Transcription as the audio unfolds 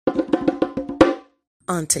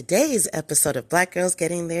On today's episode of Black Girls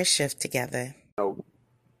Getting Their Shift Together.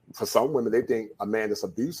 For some women, they think a man that's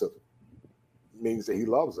abusive means that he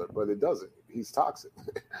loves her, but it doesn't. He's toxic.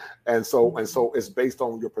 and so it's based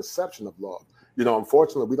on your perception of love.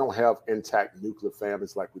 Unfortunately, we don't have intact nuclear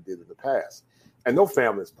families like we did in the past. And no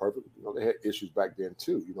family is perfect. They had issues back then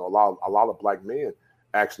too. A lot of Black men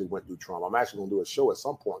actually went through trauma. I'm actually going to do a show at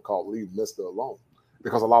some point called Leave Mr. Alone,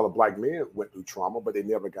 because a lot of Black men went through trauma, but they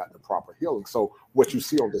never got the proper healing. So what you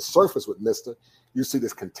see on the surface with Mr., you see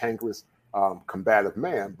this cantankerous, combative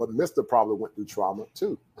man, but Mr. probably went through trauma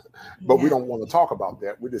too. But we don't want to talk about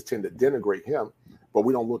that. We just tend to denigrate him, but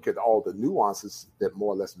we don't look at all the nuances that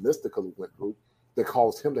more or less mystically went through that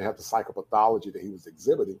caused him to have the psychopathology that he was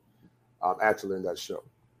exhibiting actually in that show.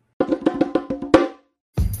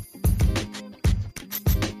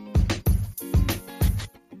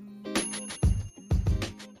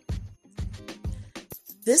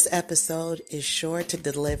 This episode is sure to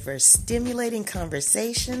deliver stimulating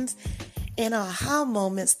conversations and aha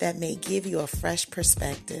moments that may give you a fresh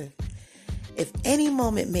perspective. If any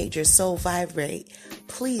moment made your soul vibrate,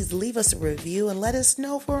 please leave us a review and let us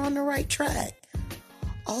know if we're on the right track.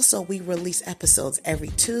 Also, we release episodes every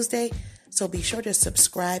Tuesday, so be sure to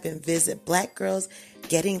subscribe and visit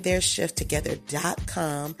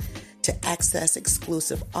blackgirlsgettingtheirshifttogether.com to access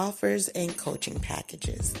exclusive offers and coaching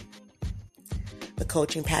packages. The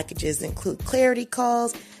coaching packages include clarity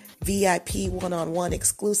calls, VIP one-on-one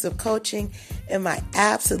exclusive coaching, and my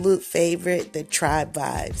absolute favorite, the Tribe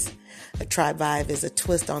Vibes. A Tribe Vibe is a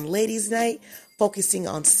twist on Ladies' Night, focusing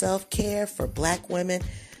on self-care for Black women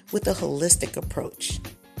with a holistic approach.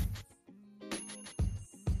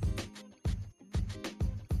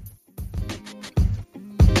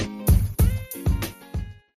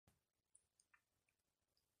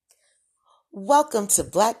 Welcome to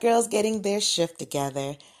Black Girls Getting Their Shift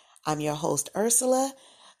Together. I'm your host, Ursula,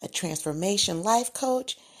 a transformation life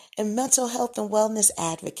coach and mental health and wellness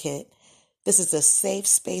advocate. This is a safe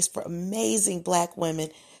space for amazing Black women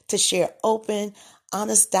to share open,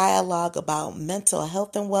 honest dialogue about mental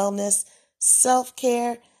health and wellness,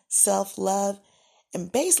 self-care, self-love, and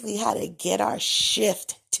basically how to get our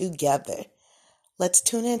shift together. Let's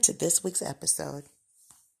tune into this week's episode.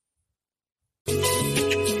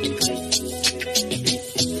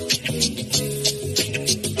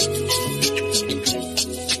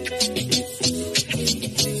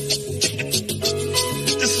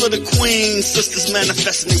 For the queen, sisters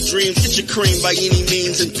manifesting their dreams. Get your cream by any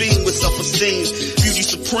means and beam with self-esteem. Beauty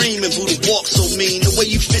supreme and booty walk so mean. The way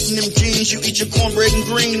you fit in them jeans, you eat your cornbread and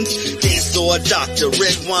greens. Dance or a doctor,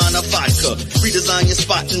 red wine or vodka. Redesign your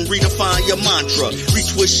spot and redefine your mantra.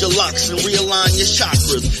 Retwist your locks and realign your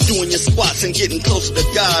chakras. Doing your squats and getting closer to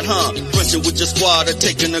God, huh? Brunching with your squad or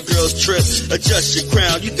taking a girl's trip. Adjust your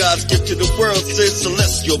crown, you God's gift to the world, sis.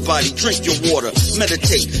 Celestial body, drink your water.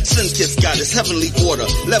 Meditate, sun-kissed goddess, heavenly order.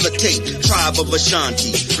 Levitate, tribe of Ashanti,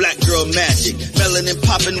 black girl magic, melanin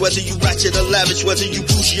popping, whether you ratchet or lavish, whether you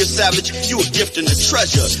bougie or savage, you a gift and a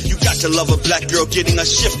treasure. You got to love a black girl getting a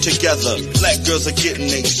shift together. Black girls are getting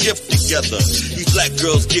a shift together. These black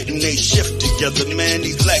girls getting a shift together, man.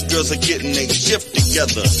 These black girls are getting a shift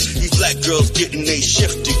together. These black girls getting a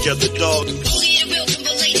shift together, dog.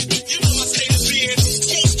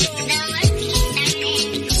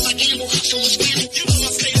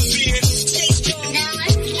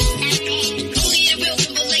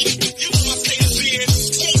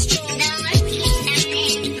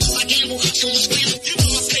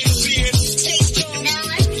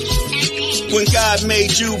 When God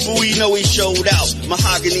made you, boo, you know he showed out.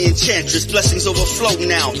 Mahogany enchantress, blessings overflow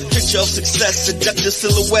now. Picture of success, seductive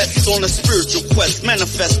silhouettes on a spiritual quest.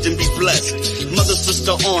 Manifest and be blessed. Mother,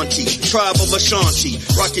 sister, auntie, tribe of Ashanti.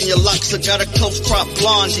 Rocking your locks, I got a close crop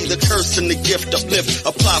blondie. The curse and the gift, uplift,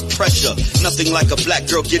 apply pressure. Nothing like a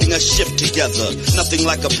black girl getting a shift together. Nothing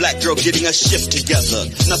like a black girl getting a shift together.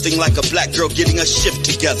 Nothing like a black girl getting a shift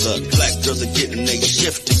together. Black girls are getting a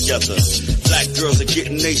shift together. Black girls are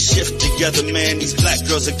getting a shift together, man. These black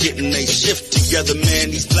girls are getting a shift together, man.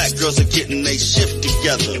 These black girls are getting a shift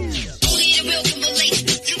together.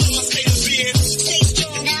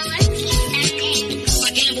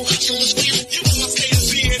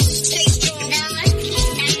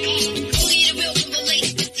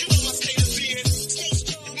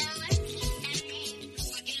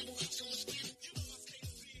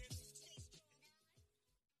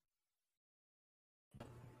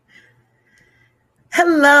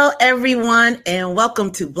 Hello, everyone, and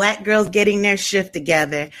welcome to Black Girls Getting Their Shift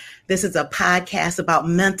Together. This is a podcast about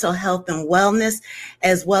mental health and wellness,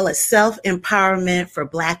 as well as self-empowerment for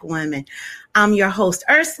Black women. I'm your host,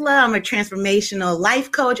 Ursula. I'm a transformational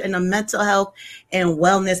life coach and a mental health and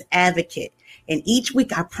wellness advocate. And each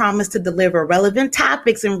week I promise to deliver relevant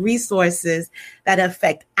topics and resources that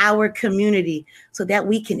affect our community so that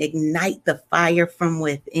we can ignite the fire from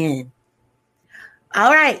within.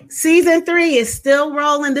 All right, season 3 is still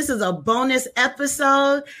rolling. This is a bonus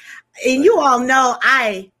episode. And you all know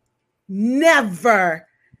I never,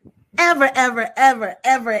 ever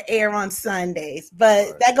air on Sundays.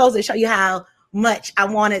 But that goes to show you how much I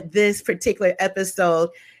wanted this particular episode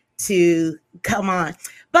to come on.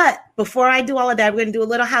 But before I do all of that, we're going to do a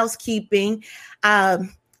little housekeeping.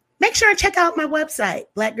 Make sure and check out my website,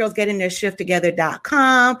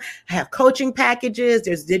 blackgirlsgettingtheirshifttogether.com. I have coaching packages.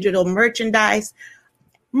 There's digital merch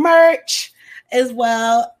as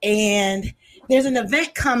well. And there's an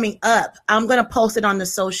event coming up. I'm going to post it on the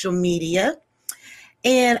social media.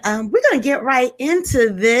 And we're going to get right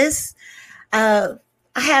into this. I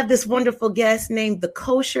have this wonderful guest named the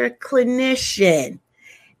Kosher Clinician.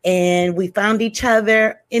 And we found each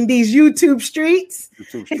other in these YouTube streets.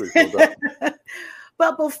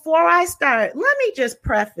 But before I start, let me just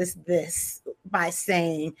preface this by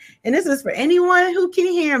saying, and this is for anyone who can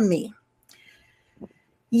hear me.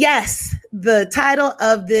 Yes, the title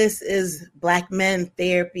of this is Black Men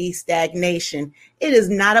Therapy Stagnation. It is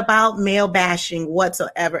not about male bashing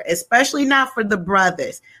whatsoever, especially not for the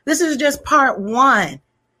brothers. This is just part 1.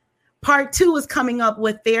 Part 2 is coming up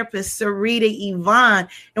with therapist Sarita Yvonne,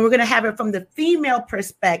 and we're going to have it from the female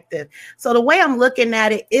perspective. So the way I'm looking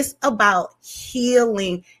at it, it's about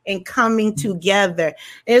healing and coming together.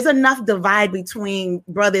 There's enough divide between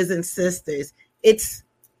brothers and sisters. It's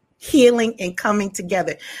healing and coming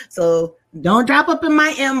together. So don't drop up in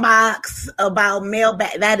my inbox about male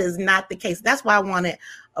back. That is not the case. That's why I wanted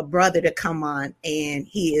a brother to come on, and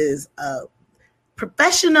he is a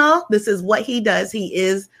professional. This is what he does. He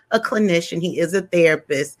is a clinician. He is a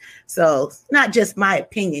therapist. So it's not just my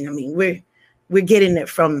opinion. I mean, we're getting it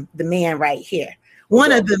from the man right here.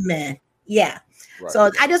 One of the men. Yeah. Right.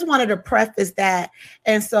 So I just wanted to preface that.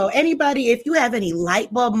 And so anybody, if you have any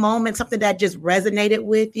light bulb moments, something that just resonated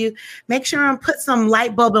with you, make sure and put some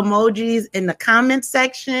light bulb emojis in the comment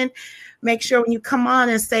section. Make sure when you come on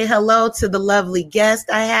and say hello to the lovely guest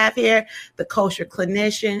I have here, the Kosher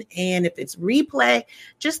Clinician. And if it's replay,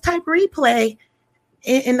 just type replay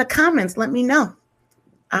in the comments. Let me know.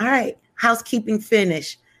 All right. Housekeeping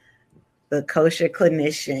finished. The Kosher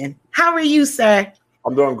Clinician. How are you, sir?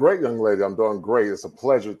 I'm doing great, young lady. I'm doing great. It's a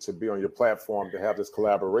pleasure to be on your platform, to have this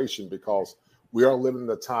collaboration, because we are living in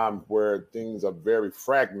a time where things are very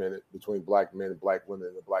fragmented between Black men and Black women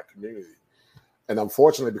in the Black community. And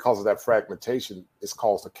unfortunately, because of that fragmentation, it's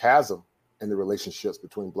caused a chasm in the relationships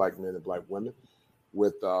between Black men and Black women,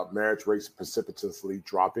 with marriage rates precipitously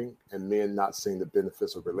dropping and men not seeing the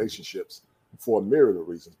benefits of relationships for a myriad of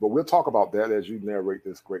reasons. But we'll talk about that as you narrate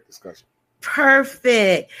this great discussion.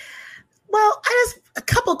 Perfect. Well, a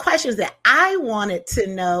couple of questions that I wanted to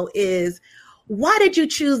know is, why did you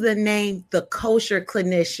choose the name The Kosher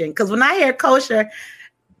Clinician? Because when I hear kosher,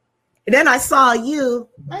 and then I saw you,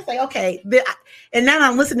 I was like, okay. And then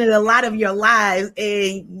I'm listening to a lot of your lives,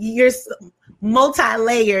 and you're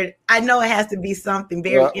multi-layered. I know it has to be something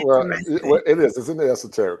very interesting. Well, it is. It's in the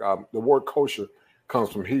esoteric. The word kosher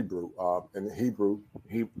comes from Hebrew. In Hebrew,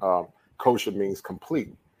 kosher means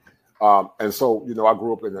complete. And so, I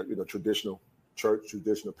grew up in a traditional church,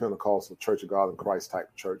 traditional Pentecostal Church of God in Christ type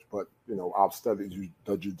church. But, I've studied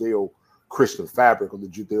the Judeo-Christian fabric, or the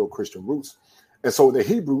Judeo-Christian roots. And so in the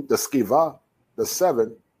Hebrew, the skiva, the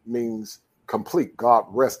 7, means complete. God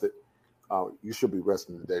rested. You should be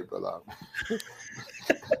resting today, but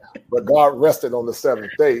God rested on the 7th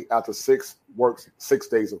day after 6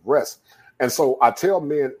 days of rest. And so I tell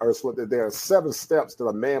men, Ursula, that there are 7 steps that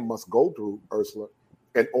a man must go through, Ursula,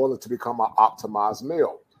 in order to become an optimized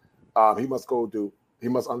male. He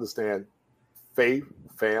must understand faith,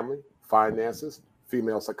 family, finances,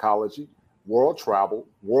 female psychology, world travel,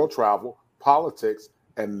 politics,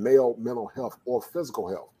 and male mental health or physical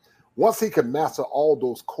health. Once he can master all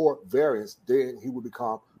those core variants, then he will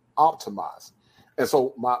become optimized. And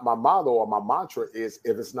so my motto or my mantra is,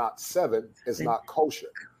 if it's not 7, it's not kosher.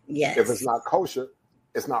 Yes. If it's not kosher,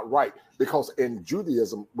 it's not right. Because in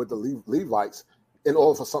Judaism, with the Levites, in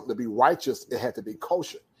order for something to be righteous, it had to be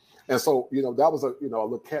kosher. And so, that was a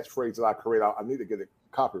little catchphrase that I created. I need to get it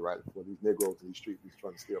copyrighted for these Negroes in these streets who's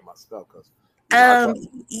trying to steal my stuff.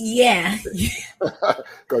 Yeah.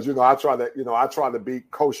 Because I try to be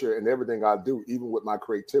kosher in everything I do, even with my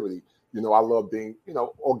creativity. I love being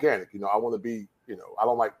organic. I want to be I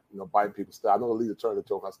don't like, biting people's stuff. I know the leader turned the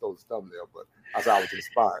joke, I stole his thumbnail, but I said I was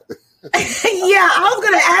inspired. Yeah, I was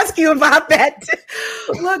going to ask you about that.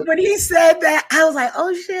 Look, when he said that, I was like,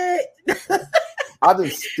 oh, shit. I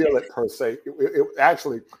didn't steal it per se. It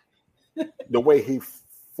actually, the way he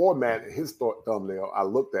formatted his thumbnail, I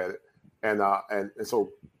looked at it, and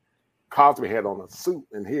so Cosby had on a suit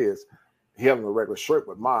in his. He had on a regular shirt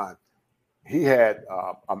with mine. He had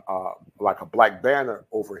like a black banner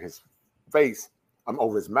over his face,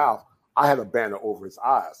 over his mouth. I had a banner over his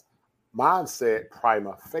eyes. Mine said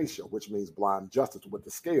prima facie, which means blind justice with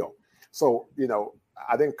the scale. So,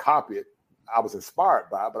 I didn't copy it. I was inspired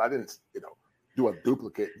by it, but I didn't, do a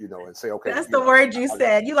duplicate, and say, okay. That's the word you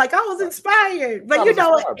said. You like, I was inspired. But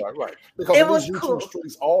right. Because it in was these YouTube cool.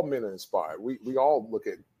 streets, all men are inspired. We all look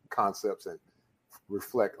at concepts and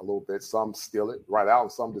reflect a little bit. Some steal it right out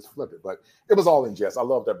and some just flip it. But it was all in jest. I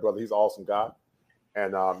love that brother. He's an awesome guy.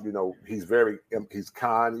 And, he's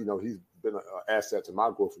kind. He's been an asset to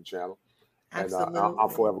my growth and channel. Absolutely. And I'm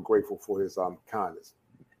forever grateful for his kindness.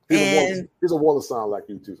 He's a water sign like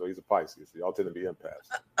you too, so he's a Pisces. So y'all tend to be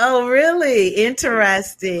empaths. Oh, really?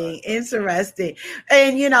 Interesting. Right. Interesting.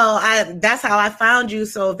 And that's how I found you.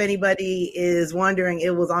 So if anybody is wondering,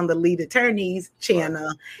 it was on the Lead Attorneys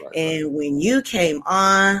channel. Right. When you came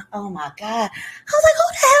on, oh my God, I was like, who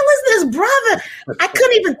the hell is this brother? I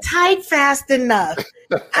couldn't even type fast enough.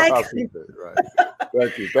 I appreciate it, right.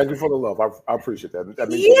 Thank you for the love. I appreciate that. That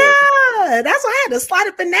means that's why I had to slide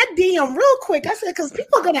up in that DM real quick. I said, because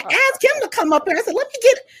people are gonna ask him to come up here. I said,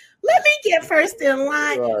 let me get first in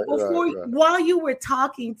line. While you were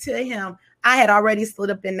talking to him, I had already slid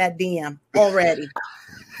up in that DM already.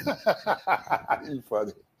 You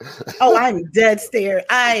funny. Oh, I'm dead serious.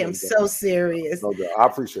 I am so serious. No doubt. I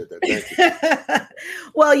appreciate that. Thank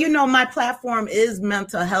you. Well, my platform is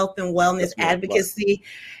mental health and wellness advocacy.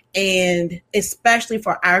 Right. And especially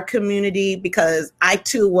for our community, because I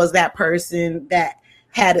too was that person that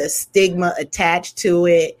had a stigma attached to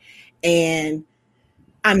it. And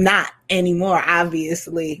I'm not anymore,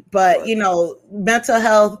 obviously. But, right. Mental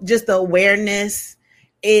health, just the awareness,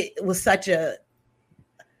 it was such a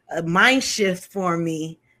mind shift for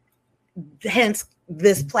me. Hence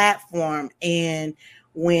this platform. And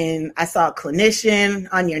when I saw a clinician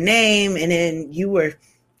on your name and then you were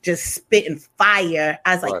just spitting fire,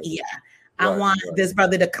 I was like, right. I want this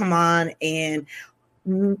brother to come on and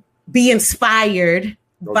be inspired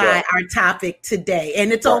by our topic today.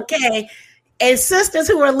 And it's okay. And sisters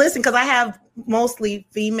who are listening, because I have mostly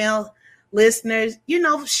female listeners,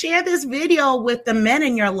 share this video with the men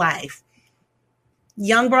in your life.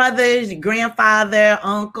 Young brothers, your grandfather,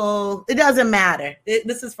 uncle, it doesn't matter.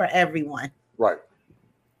 This is for everyone. Right.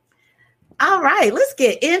 All right, let's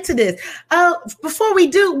get into this. Before we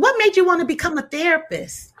do, what made you want to become a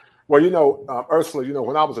therapist? Well, Ursula,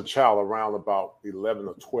 when I was a child around about 11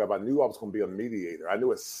 or 12, I knew I was going to be a mediator. I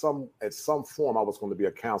knew at some form I was going to be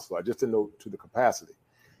a counselor. I just didn't know to the capacity.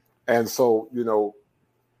 And so,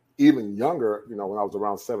 even younger, when I was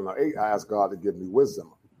around 7 or 8, I asked God to give me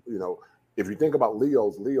wisdom. If you think about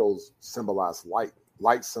Leos symbolize light.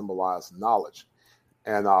 Light symbolize knowledge.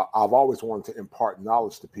 And I've always wanted to impart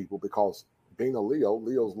knowledge to people because being a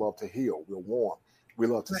Leos love to heal. We're warm. We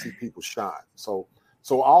love to see people shine. So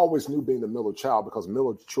I always knew being the middle child, because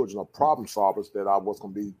middle children are problem solvers, that I was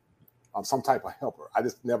going to be some type of helper. I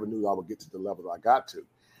just never knew I would get to the level that I got to.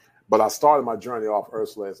 But I started my journey off,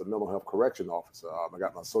 Ursula, as a mental health correction officer. I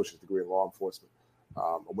got my associate's degree in law enforcement.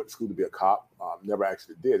 I went to school to be a cop. Never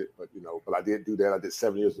actually did it, but I did do that. I did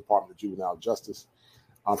 7 years Department of Juvenile Justice.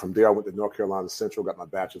 From there, I went to North Carolina Central, got my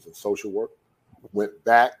bachelor's in social work. Went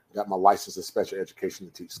back, got my license in special education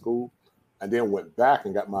to teach school, and then went back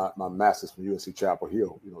and got my master's from UNC Chapel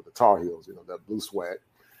Hill, the Tar Heels, that blue swag,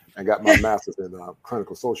 and got my master's in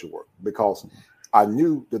clinical social work, because I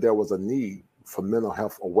knew that there was a need for mental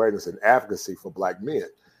health awareness and advocacy for Black men,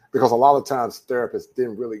 because a lot of times therapists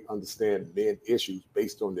didn't really understand men issues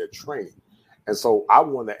based on their training. And so I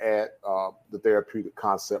want to add the therapeutic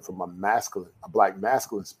concept from a Black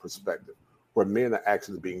masculine perspective, where men are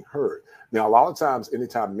actually being heard. Now, a lot of times,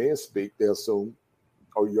 anytime men speak, they assume,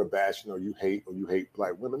 oh, you're bashing, or you hate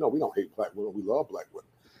Black women. No, we don't hate Black women. We love Black women.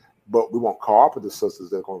 But we want cooperative sisters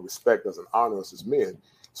that are going to respect us and honor us as men,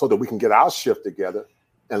 so that we can get our shift together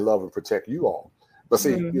and love and protect you all. But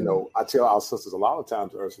see, I tell our sisters a lot of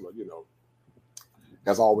times, Ursula,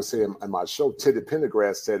 as I always say in my show, Teddy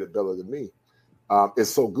Pendergrass said it better than me. It's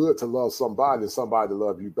so good to love somebody and somebody to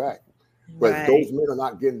love you back. But if those men are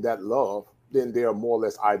not getting that love, then they are more or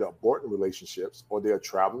less either aborting relationships, or they're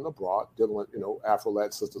traveling abroad, dealing with,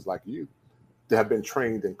 Afro-Latin sisters like you, that have been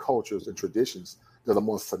trained in cultures and traditions that are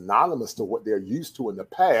more synonymous to what they're used to in the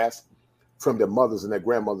past from their mothers and their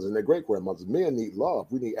grandmothers and their great-grandmothers. Men need love.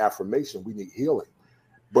 We need affirmation. We need healing.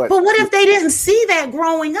 But what if they didn't see that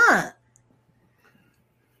growing up?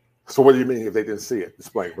 So what do you mean if they didn't see it?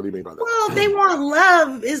 Explain. What do you mean by that? Well, they want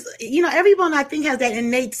love. Everyone I think has that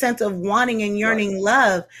innate sense of wanting and yearning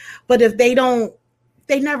love. But if they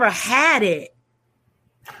never had it.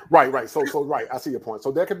 Right. So right. I see your point.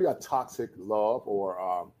 So there could be a toxic love or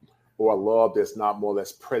a love that's not more or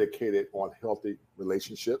less predicated on healthy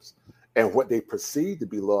relationships. And what they perceive to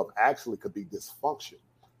be love actually could be dysfunction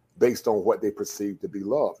based on what they perceive to be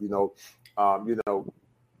love.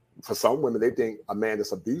 For some women, they think a man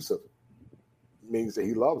that's abusive means that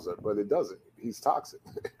he loves her, but it doesn't. He's toxic.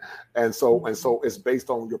 and so it's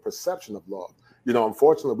based on your perception of love.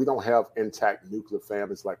 Unfortunately, we don't have intact nuclear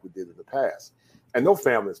families like we did in the past. And no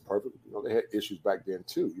family is perfect. They had issues back then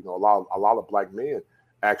too. A lot of Black men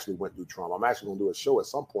actually went through trauma. I'm actually going to do a show at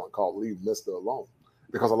some point called Leave Mr. Alone,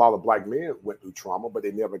 because a lot of Black men went through trauma, but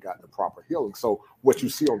they never got the proper healing. So what you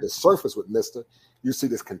see on the surface with Mr., you see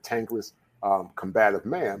this cantankerous, combative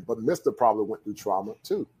man, but Mr. probably went through trauma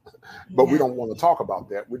too. But we don't want to talk about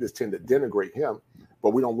that. We just tend to denigrate him, but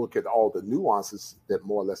we don't look at all the nuances that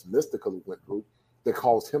more or less Mystically went through that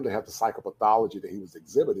caused him to have the psychopathology that he was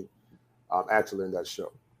exhibiting actually in that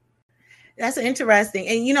show. That's interesting.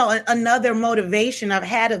 And, another motivation I've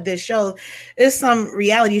had of this show is some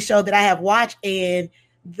reality show that I have watched, and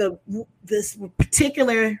this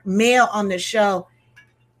particular male on the show,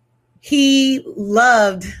 he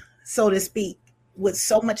loved, so to speak, with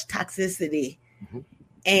so much toxicity. Mm-hmm.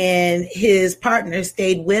 And his partner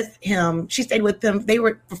stayed with him. She stayed with him. They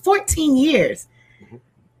were for 14 years. Mm-hmm.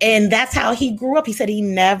 And that's how he grew up. He said he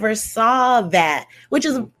never saw that, which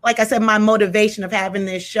is, like I said, my motivation of having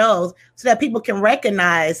this show, so that people can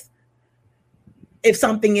recognize if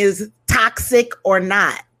something is toxic or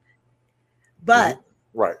not. But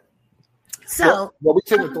right. So well, we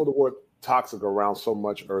tend to throw the word toxic around so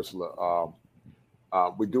much, Ursula.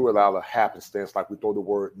 We do it out of happenstance, like we throw the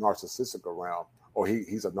word narcissistic around, or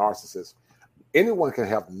he's a narcissist. Anyone can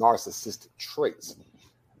have narcissistic traits,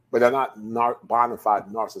 but they're not bona fide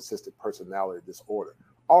narcissistic personality disorder.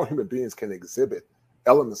 All human beings can exhibit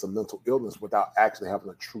elements of mental illness without actually having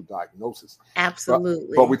a true diagnosis.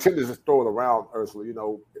 Absolutely. But we tend to just throw it around, Ursula.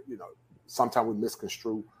 Sometimes we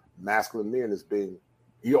misconstrue masculine men as being,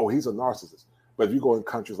 he's a narcissist. But if you go in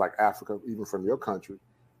countries like Africa, even from your country,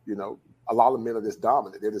 a lot of men are just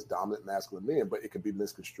dominant. They're just dominant masculine men, but it can be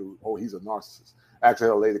misconstrued. Oh, he's a narcissist. Actually,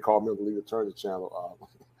 a lady called me on the Leader Turner channel.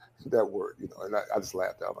 That word, and I just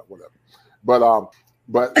laughed out, like whatever. But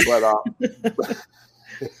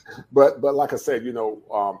like I said,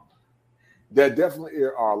 there definitely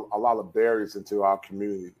are a lot of barriers into our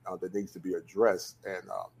community that needs to be addressed,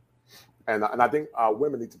 and I think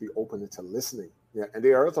women need to be open to listening. Yeah, and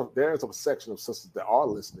there is a section of sisters that are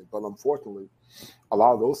listening, but unfortunately, a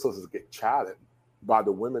lot of those sisters get chided by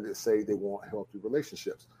the women that say they want healthy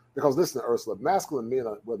relationships. Because listen, Ursula, masculine men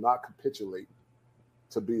will not capitulate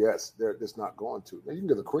to BS. They're just not going to. Now, you can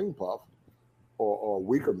get a cream puff or a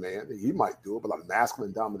weaker man. He might do it, but a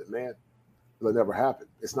masculine dominant man, it'll never happen.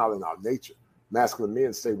 It's not in our nature. Masculine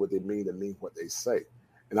men say what they mean and mean what they say.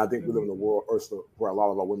 And I think we live in a world, Ursula, where a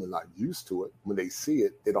lot of our women are not used to it. When they see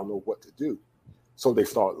it, they don't know what to do. So they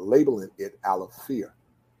start labeling it out of fear.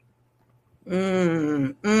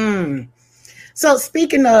 So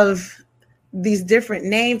speaking of these different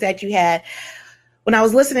names that you had, when I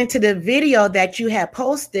was listening to the video that you had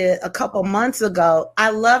posted a couple months ago,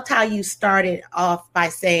 I loved how you started off by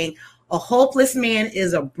saying a hopeless man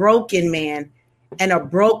is a broken man, and a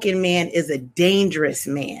broken man is a dangerous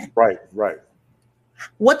man. Right.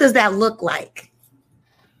 What does that look like?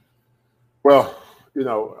 Well,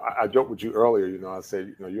 I joked with you earlier. I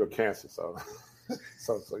said, you're a Cancer, so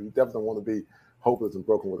you definitely want to be hopeless and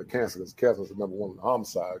broken with a Cancer, because Cancer is the number one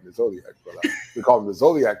homicide in the Zodiac. But we call them the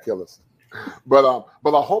Zodiac killers. But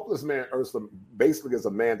a hopeless man, Ursula, basically is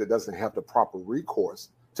a man that doesn't have the proper recourse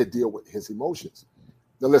to deal with his emotions.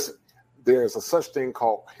 Now, listen, there's a such thing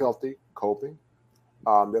called healthy coping.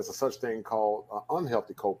 There's a such thing called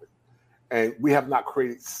unhealthy coping, and we have not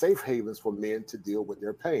created safe havens for men to deal with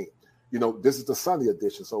their pain. This is the Sunday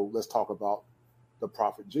edition, so let's talk about the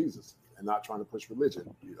prophet Jesus, and not trying to push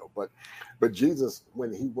religion, but Jesus,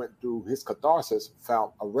 when he went through his catharsis,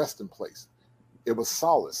 found a resting place. It was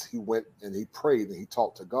solace. He went and he prayed and he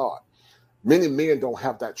talked to God. Many men don't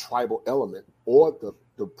have that tribal element or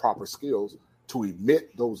the proper skills to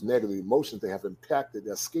emit those negative emotions that have impacted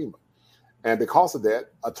their schema. And because of that,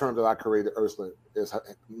 a term that I created, Ursula, is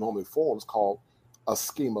normally forms called a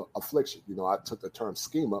schema affliction. You know, I took the term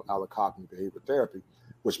schema out of cognitive behavior therapy,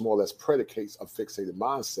 which more or less predicates a fixated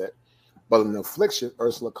mindset. But an affliction,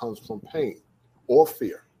 Ursula, comes from pain or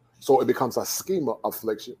fear. So it becomes a schema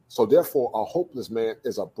affliction. So therefore, a hopeless man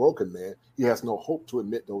is a broken man. He has no hope to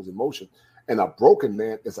admit those emotions. And a broken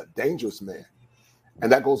man is a dangerous man.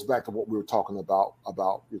 And that goes back to what we were talking about,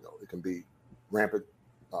 you know, it can be rampant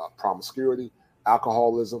promiscuity,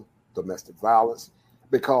 alcoholism, domestic violence,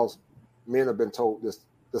 because men have been told this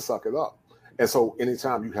to suck it up. And so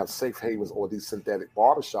anytime you have safe havens or these synthetic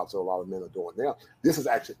barbershops that a lot of men are doing now, this is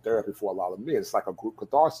actually therapy for a lot of men. It's like a group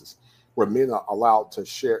catharsis where men are allowed to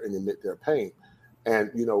share and admit their pain.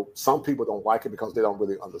 And, you know, some people don't like it because they don't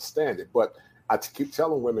really understand it. But I keep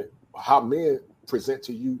telling women how men present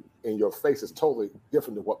to you in your face is totally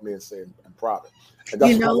different than what men say in private. And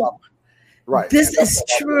that's, you know, right. This is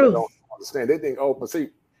true. Don't understand. They think, oh, but see,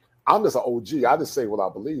 I'm just an OG. I just say what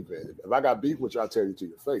I believe in. If I got beef with you, I'll tell you to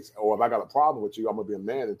your face. Or if I got a problem with you, I'm gonna be a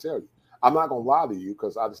man and tell you. I'm not gonna lie to you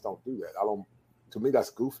because I just don't do that. I don't. To me,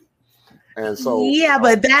 that's goofy. And so, yeah,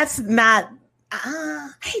 but that's not.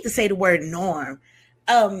 I hate to say the word norm.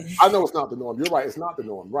 I know it's not the norm. You're right. It's not the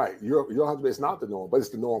norm. Right. Your husband. It's not the norm, but it's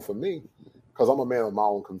the norm for me because I'm a man of my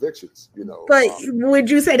own convictions. You know. But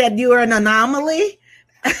would you say that you are an anomaly?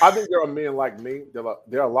 I think there are men like me. There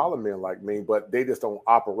are a lot of men like me, but they just don't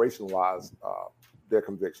operationalize their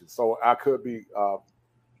convictions. So I could be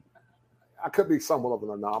somewhat of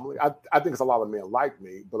an anomaly. I think it's a lot of men like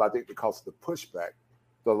me, but I think because of the pushback,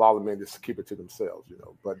 a lot of men just keep it to themselves, you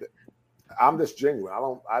know. But I'm just genuine.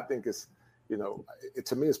 I think it's, you know,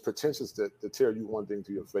 to me it's pretentious to tell you one thing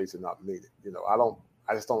to your face and not mean it. You know, I don't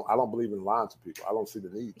believe in lying to people. I don't see the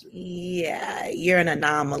need to. Yeah, you're an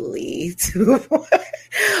anomaly too.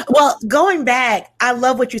 Well, going back, I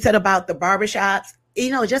love what you said about the barbershops.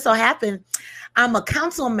 You know, it just so happened I'm a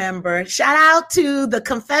council member. Shout out to the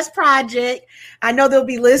Confess Project. I know they'll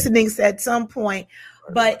be listening at some point,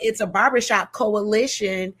 but it's a barbershop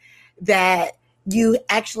coalition that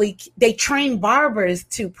they train barbers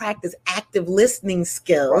to practice active listening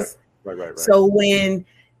skills. Right. So when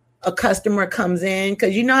a customer comes in,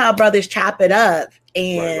 because you know how brothers chop it up,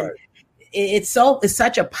 and it's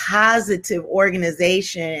such a positive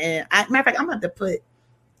organization. And matter of fact, I'm going to put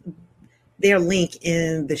their link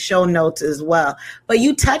in the show notes as well. But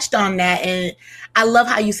you touched on that, and I love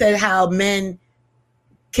how you said how men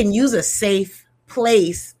can use a safe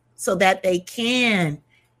place so that they can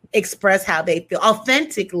express how they feel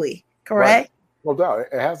authentically. Correct? Right. No doubt,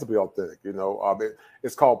 it has to be authentic. You know,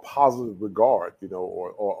 it's called positive regard. You know,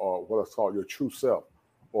 or what it's called your true self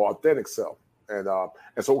or authentic self. And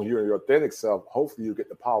so when you're in your authentic self, hopefully you get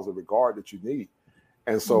the positive regard that you need.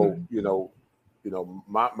 And so you know,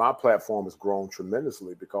 my platform has grown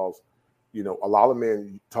tremendously because, you know, a lot of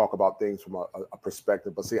men talk about things from a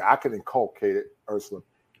perspective, but see, I can inculcate it, Ursula,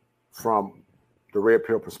 from the red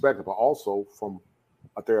pill perspective, but also from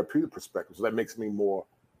a therapeutic perspective. So that makes me more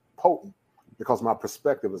potent because my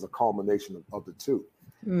perspective is a culmination of the two.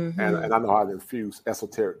 And I know how to infuse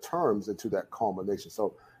esoteric terms into that culmination.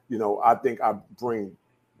 So, you know, I think I bring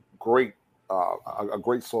a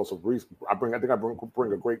great source of reason. I bring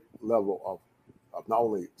a great level of not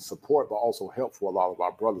only support but also help for a lot of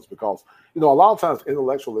our brothers, because, you know, a lot of times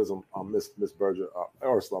intellectualism, Miss Berger,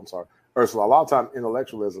 Ursula, a lot of times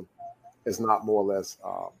intellectualism is not more or less,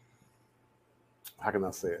 how can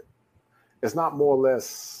I say it? It's not more or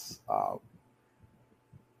less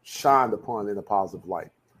shined upon in a positive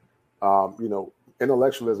light. You know,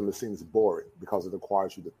 intellectualism, it seems boring because it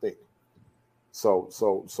requires you to think. So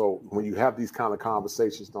when you have these kind of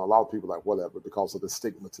conversations, you know, a lot of people are like, whatever, because of the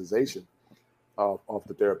stigmatization of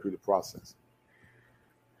the therapeutic process.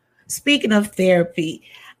 Speaking of therapy,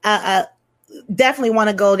 I definitely want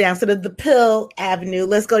to go down sort of the pill avenue.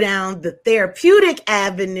 Let's go down the therapeutic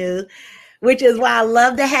avenue, which is why I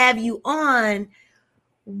love to have you on.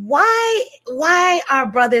 Why are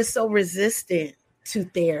brothers so resistant to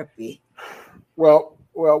therapy? Well,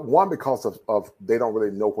 one, because of they don't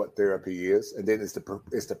really know what therapy is, and then it's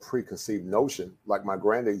the preconceived notion. Like my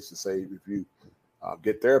granddad used to say, if you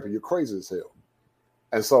get therapy, you're crazy as hell,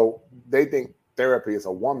 and so they think therapy is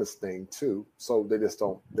a woman's thing too. So they just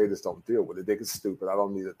don't deal with it. They get stupid. I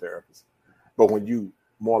don't need a therapist. But when you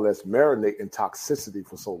more or less marinate in toxicity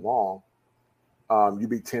for so long, you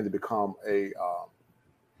tend to become an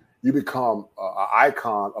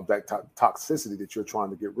icon of that toxicity that you're trying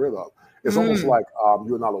to get rid of. It's almost like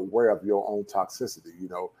you're not aware of your own toxicity, you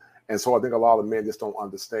know. And so I think a lot of men just don't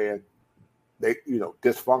understand.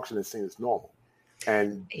 Dysfunction is seen as normal,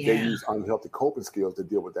 and they use unhealthy coping skills to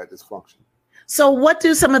deal with that dysfunction. So what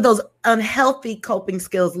do some of those unhealthy coping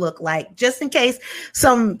skills look like? Just in case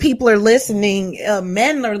some people are listening,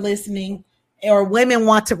 men are listening, or women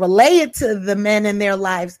want to relay it to the men in their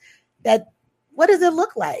lives, that what does it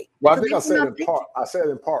look like? Well, I think I said in part. I said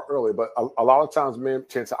in part earlier, but a lot of times men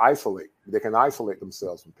tend to isolate. They can isolate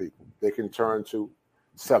themselves from people. They can turn to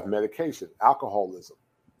self-medication, alcoholism,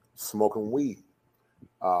 smoking weed,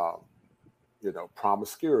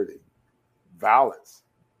 promiscuity, violence.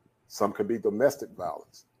 Some can be domestic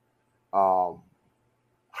violence,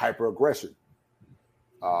 hyperaggression,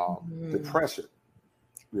 depression.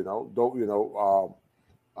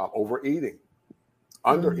 Overeating,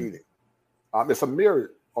 undereating. It's a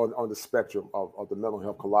myriad on the spectrum of the mental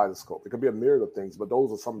health kaleidoscope. It can be a myriad of things, but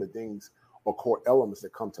those are some of the things or core elements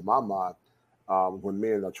that come to my mind when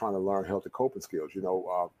men are trying to learn healthy coping skills.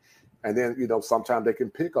 And then sometimes they can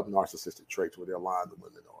pick up narcissistic traits where they're lying to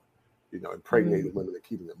women or impregnating women and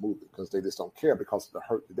keeping them moving because they just don't care because of the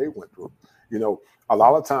hurt that they went through. A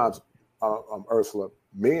lot of times, Ursula,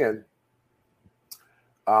 men,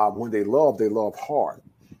 when they love hard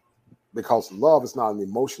because love is not an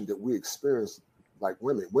emotion that we experience like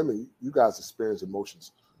women. Women, you guys experience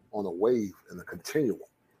emotions on a wave and a continuum.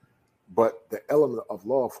 But the element of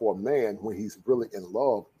love for a man, when he's really in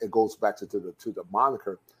love, it goes back to the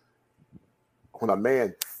moniker. When a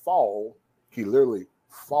man falls, he literally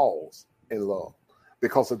falls in love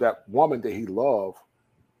because of that woman that he loved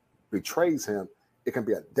betrays him. It can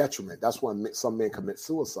be a detriment. That's when some men commit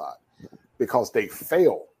suicide because they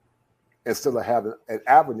fail instead of having an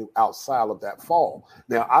avenue outside of that fall.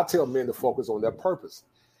 Now, I tell men to focus on their purpose.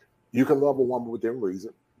 You can love a woman within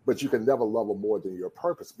reason, but you can never love her more than your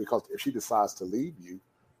purpose because if she decides to leave you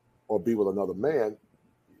or be with another man,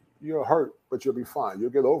 you're hurt, but you'll be fine.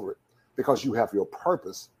 You'll get over it because you have your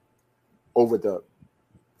purpose over the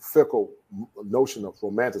fickle notion of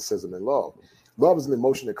romanticism and love. Love is an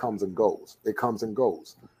emotion that comes and goes. It comes and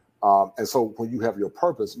goes. And so when you have your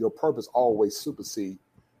purpose always supersedes,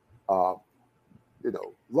 love.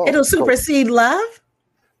 It'll supersede love?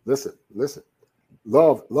 Listen.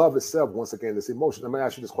 Love itself, once again, is emotion. Let me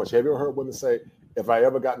ask you this question. Have you ever heard women say, if I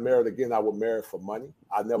ever got married again, I would marry for money?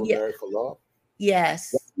 I never married for love? Yes.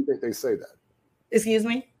 Why do you think they say that? Excuse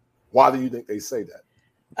me? Why do you think they say that?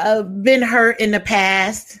 Been hurt in the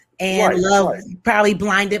past and probably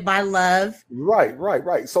blinded by love.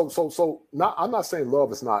 Right. So I'm not saying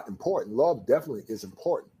love is not important. Love definitely is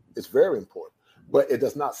important. It's very important, but it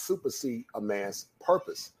does not supersede a man's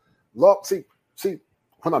purpose. Love, see,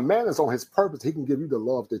 when a man is on his purpose, he can give you the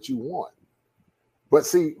love that you want. But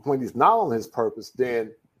see, when he's not on his purpose,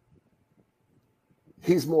 then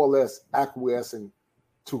he's more or less acquiescing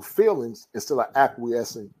to feelings instead of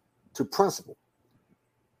acquiescing to principle.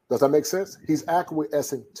 Does that make sense? He's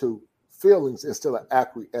acquiescing to feelings instead of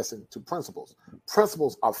acquiescing to principles.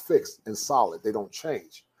 Principles are fixed and solid. They don't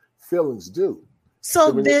change. Feelings do.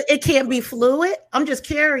 So it can't be fluid? I'm just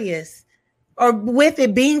curious. Or with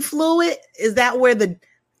it being fluid, is that where the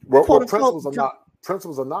principles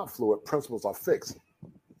are not fluid. Principles are fixed.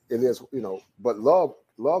 It is, but love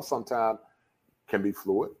sometimes can be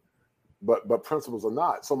fluid, but principles are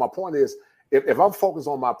not. So my point is, if I'm focused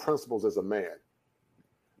on my principles as a man,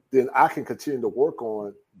 then I can continue to work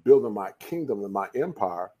on building my kingdom and my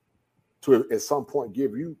empire to at some point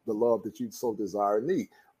give you the love that you so desire and need.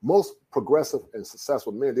 Most progressive and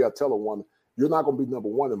successful men, they'll tell a woman, you're not going to be number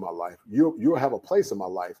one in my life. You'll have a place in my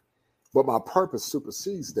life, but my purpose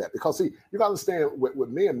supersedes that. Because see, you got to understand with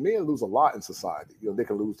men lose a lot in society. They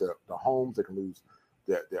can lose their homes, they can lose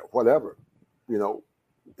their whatever.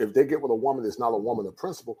 If they get with a woman that's not a woman of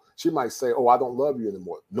principle, she might say, oh, I don't love you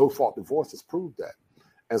anymore. No fault divorce has proved that.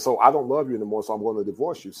 And so I don't love you anymore, so I'm going to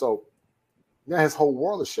divorce you. So now his whole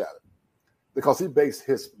world is shattered because he based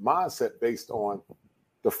his mindset based on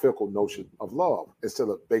the fickle notion of love instead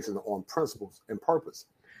of basing it on principles and purpose.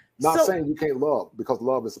 Not saying you can't love because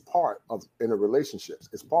love is a part of inner relationships.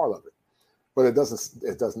 It's part of it, but it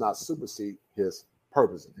does not supersede his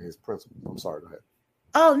purpose and his principles. I'm sorry, go ahead.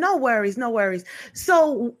 Oh, no worries.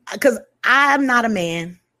 So, because I'm not a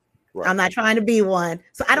man. Right. I'm not trying to be one.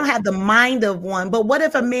 So I don't have the mind of one. But what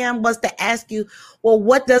if a man was to ask you, well,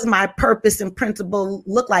 what does my purpose and principle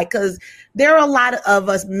look like? Because there are a lot of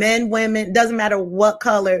us, men, women, doesn't matter what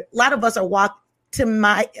color. A lot of us to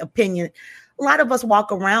my opinion, a lot of us walk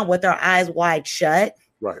around with our eyes wide shut.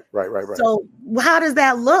 Right. So how does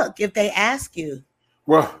that look if they ask you?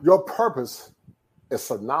 Well, your purpose is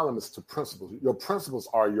synonymous to principles. Your principles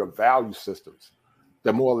are your value systems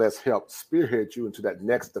that more or less help spearhead you into that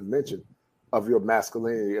next dimension of your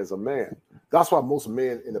masculinity as a man. That's why most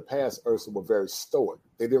men in the past, Ursula, were very stoic.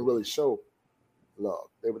 They didn't really show love.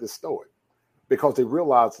 They were just stoic. because they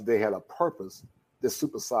realized that they had a purpose that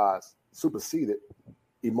superseded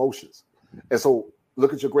emotions. And so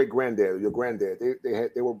look at your great granddad or your granddad.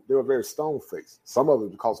 They were very stone faced. Some of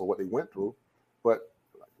it because of what they went through, but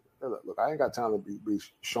look, I ain't got time to be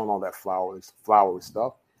showing all that flowery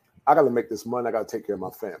stuff. I got to make this money. I got to take care of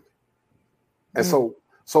my family. And so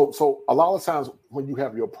a lot of times when you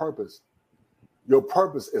have your purpose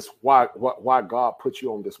is why God put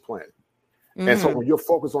you on this planet. Mm-hmm. And so when you're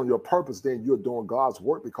focused on your purpose, then you're doing God's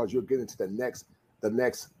work because you're getting to the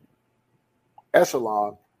next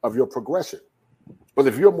echelon of your progression. But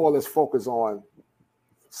if you're more or less focused on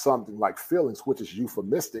something like feelings, which is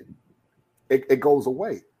euphemistic, it goes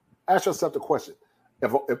away. Ask yourself the question: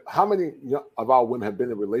 if how many of our women have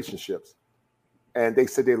been in relationships and they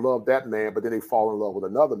say they love that man, but then they fall in love with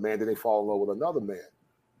another man, then they fall in love with another man.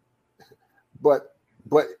 But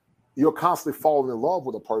you're constantly falling in love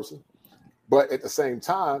with a person, but at the same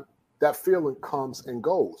time, that feeling comes and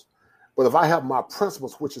goes. But if I have my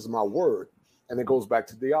principles, which is my word, and it goes back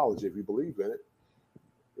to theology, if you believe in it,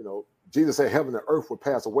 Jesus said heaven and earth would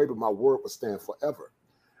pass away, but my word would stand forever.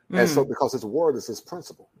 And so because his word is his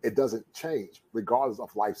principle, it doesn't change regardless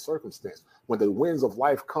of life circumstance. When the winds of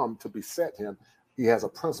life come to beset him, he has a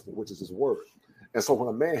principle, which is his word. And so when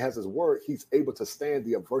a man has his word, he's able to stand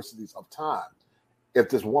the adversities of time. If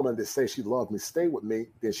this woman that says she loves me, stay with me,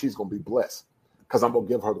 then she's going to be blessed because I'm going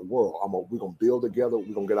to give her the world. We're going to build together.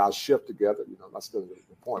 We're going to get our shift together. That's still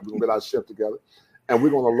the point. We're going to get our shift together. And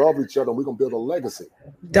we're going to love each other, and we're going to build a legacy.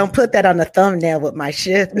 Don't put that on the thumbnail with my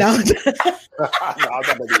shift. No, no, I'm not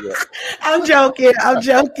going to do that. I'm joking.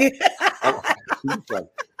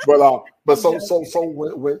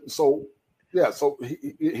 So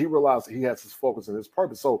he realized he has his focus and his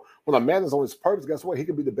purpose. So when a man is on his purpose, guess what? He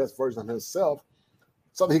can be the best version of himself,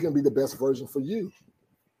 so that he can be the best version for you.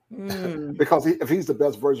 Because if he's the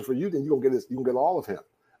best version for you, then you can get all of him.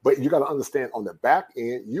 But you got to understand on the back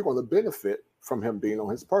end, you're going to benefit from him being on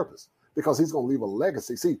his purpose because he's going to leave a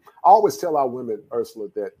legacy. See, I always tell our women, Ursula,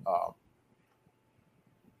 that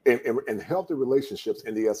in healthy relationships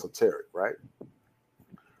in the esoteric, right?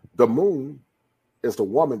 The moon is the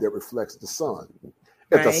woman that reflects the sun.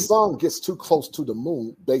 If the sun gets too close to the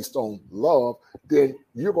moon based on love, then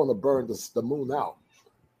you're going to burn the moon out.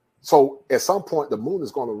 So at some point, the moon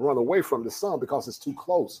is going to run away from the sun because it's too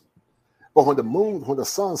close. But when the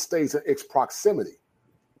sun stays in its proximity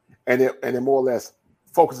and it more or less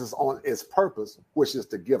focuses on its purpose, which is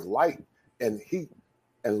to give light and heat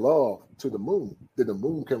and love to the moon, then the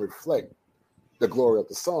moon can reflect the glory of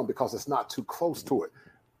the sun because it's not too close to it.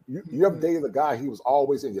 You ever dated a guy, he was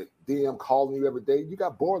always in your DM calling you every day? You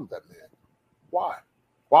got bored of that man. Why?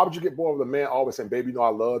 Why would you get bored of a man always saying, baby, I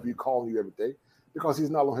love you, calling you every day? Because he's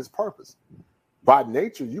not on his purpose. By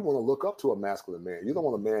nature, you want to look up to a masculine man. You don't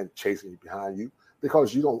want a man chasing you behind you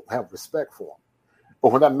because you don't have respect for him.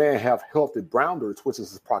 But when that man have healthy boundaries, which is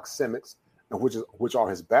his proxemics and which are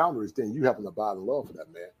his boundaries, then you have an abiding love for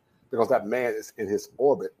that man because that man is in his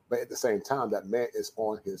orbit. But at the same time, that man is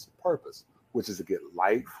on his purpose, which is to get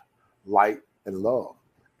life, light, and love.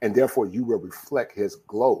 And therefore, you will reflect his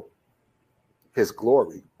glow, his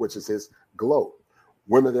glory, which is his glow.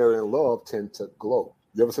 Women that are in love tend to glow.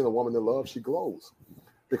 You ever seen a woman in love? She glows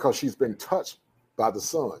because she's been touched by the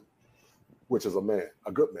sun, which is a man,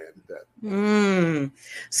 a good man at that.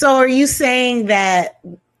 So are you saying that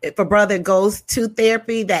if a brother goes to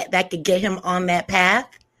therapy, that could get him on that path?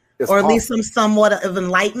 Or at least somewhat of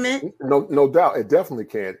enlightenment? No doubt. It definitely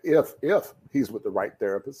can. If he's with the right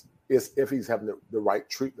therapist, if he's having the right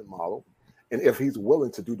treatment model, and if he's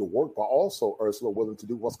willing to do the work, but also, Ursula, willing to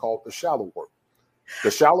do what's called the shallow work.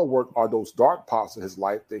 The shallow work are those dark parts of his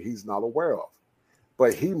life that he's not aware of.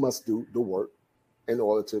 But he must do the work in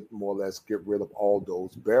order to more or less get rid of all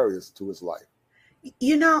those barriers to his life.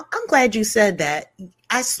 I'm glad you said that.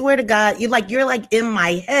 I swear to God, you're like in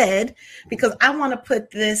my head because I want to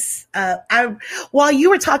put this. While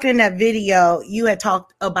you were talking in that video, you had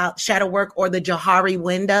talked about shadow work or the Johari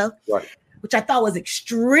window, right, which I thought was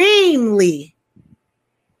extremely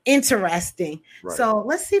interesting. Right. So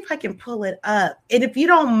let's see if I can pull it up. And if you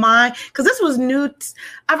don't mind, because this was new.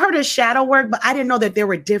 I've heard of shadow work, but I didn't know that there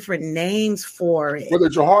were different names for it. Well, the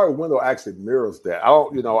Johari window actually mirrors that.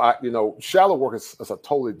 Shallow work is a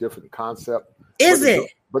totally different concept.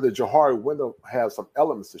 But the Johari window has some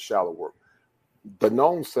elements to shallow work. The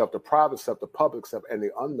known self, the private self, the public self, and the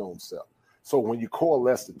unknown self. So when you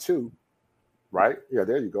coalesce the two, right? Yeah,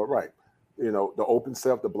 there you go. Right. The open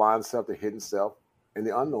self, the blind self, the hidden self, and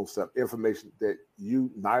the unknown self, information that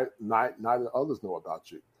neither others know about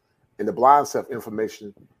you. And the blind self,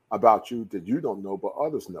 information about you that you don't know, but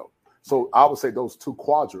others know. So I would say those two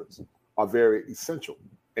quadrants are very essential.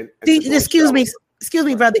 And excuse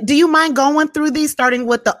me, brother. Do you mind going through these, starting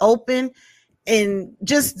with the open, and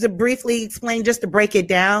just to briefly explain, just to break it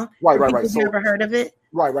down? Right. Who've never heard of it?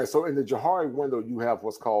 Right. So in the Johari window, you have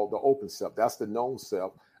what's called the open self. That's the known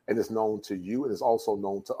self, and it's known to you, and it's also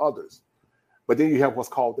known to others. But then you have what's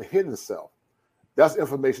called the hidden self. That's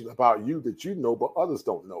information about you that you know, but others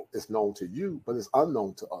don't know. It's known to you, but it's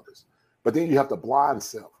unknown to others. But then you have the blind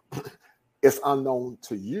self. It's unknown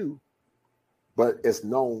to you, but it's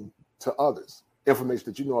known to others. Information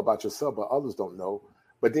that you know about yourself, but others don't know.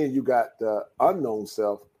 But then you got the unknown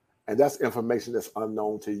self, and that's information that's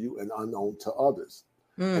unknown to you and unknown to others.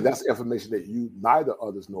 And that's information that you neither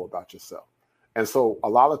others know about yourself. And so a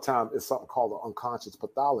lot of times it's something called the unconscious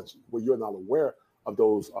pathology, where you're not aware of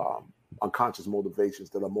those unconscious motivations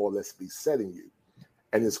that are more or less besetting you.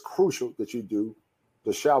 And it's crucial that you do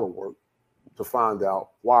the shallow work to find out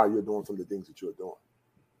why you're doing some of the things that you're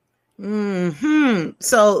doing.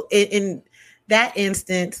 So in that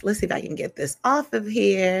instance, let's see if I can get this off of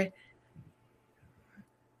here.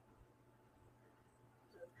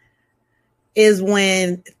 Is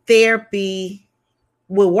when therapy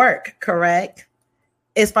will work, correct?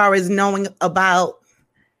 As far as knowing about,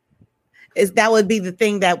 that would be the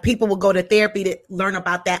thing that people will go to therapy to learn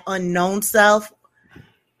about that unknown self.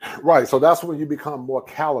 Right. So that's when you become more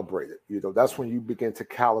calibrated. That's when you begin to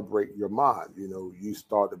calibrate your mind. You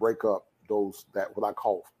start to break up that what I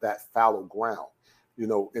call that fallow ground.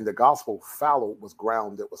 In the gospel, fallow was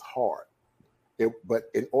ground that was hard. But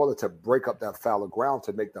in order to break up that fallow ground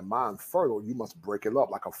to make the mind fertile, you must break it up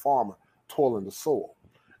like a farmer toiling the soil.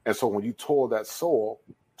 And so when you toil that soil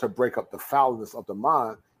to break up the foulness of the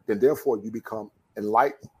mind, then therefore you become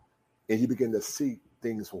enlightened and you begin to see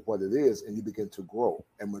things for what it is, and you begin to grow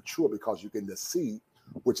and mature because you get the seed,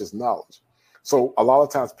 which is knowledge. So a lot of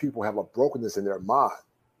times people have a brokenness in their mind.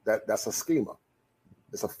 That's a schema.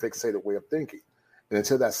 It's a fixated way of thinking. And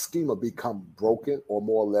until that schema become broken or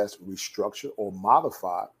more or less restructured or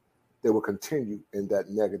modified, they will continue in that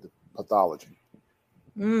negative pathology.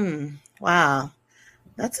 Wow.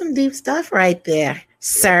 That's some deep stuff right there,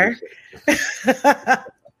 sir.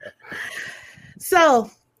 So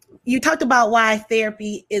you talked about why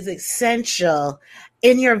therapy is essential.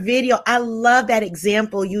 In your video, I love that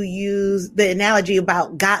example you used, the analogy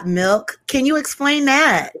about got milk. Can you explain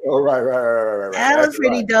that? Oh, right. That was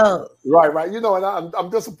pretty dope. Right. And I'm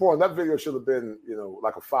disappointed. That video should have been,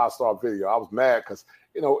 like a 5-star video. I was mad because,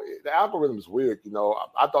 the algorithm is weird.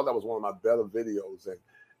 I thought that was one of my better videos.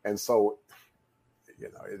 And so,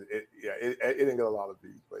 it didn't get a lot of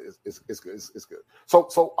views, but it's good. It's good.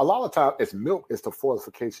 So a lot of times milk is the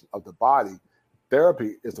fortification of the body.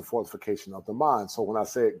 Therapy is the fortification of the mind. So when I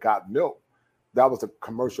said got milk, that was a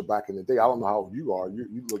commercial back in the day. I don't know how old you are.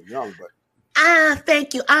 You look young, but.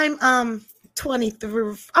 Thank you. I'm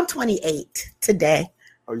 23. I'm 28 today.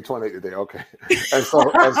 Oh, you're 28 today. Okay. And so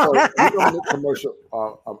the commercial,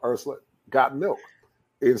 Ursula, got milk.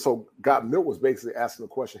 And so got milk was basically asking the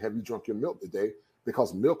question, have you drunk your milk today?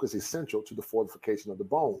 Because milk is essential to the fortification of the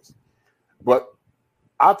bones. But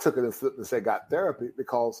I took it and flipped and said got therapy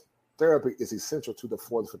because therapy is essential to the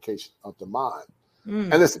fortification of the mind.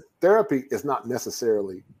 And listen, therapy is not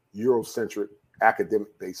necessarily Eurocentric,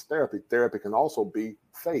 academic-based therapy. Therapy can also be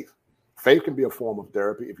faith. Faith can be a form of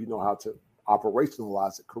therapy if you know how to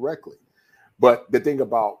operationalize it correctly. But the thing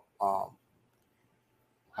about,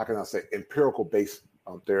 empirical-based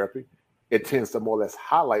therapy, it tends to more or less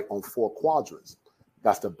highlight on 4 quadrants.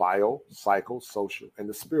 That's the bio, psycho, social, and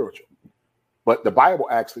the spiritual. But the Bible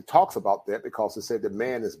actually talks about that because it said that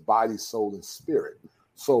man is body, soul, and spirit.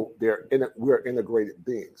 So we're integrated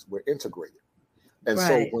beings. We're integrated. And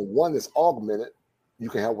so when one is augmented, you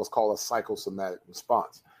can have what's called a psychosomatic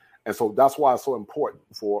response. And so that's why it's so important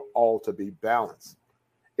for all to be balanced.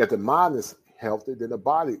 If the mind is healthy, then the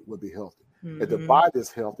body will be healthy. If the body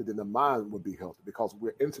is healthy, then the mind will be healthy because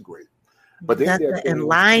we're integrated. But then that's the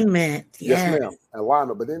alignment. Yes, ma'am.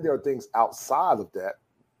 Alignment. But then there are things outside of that,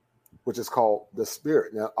 which is called the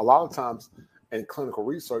spirit. Now, a lot of times in clinical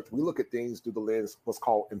research, we look at things through the lens, what's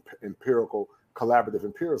called collaborative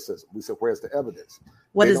empiricism. We say, where's the evidence?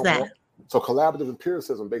 What is that? So collaborative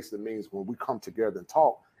empiricism basically means when we come together and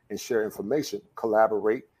talk and share information,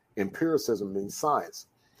 collaborate. Empiricism means science.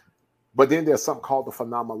 But then there's something called the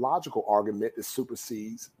phenomenological argument that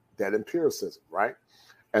supersedes that empiricism, right?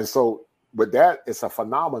 And so with that, it's a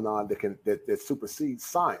phenomenon that supersedes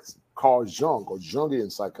science. Carl Jung, or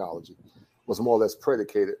Jungian psychology, was more or less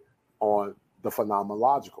predicated on the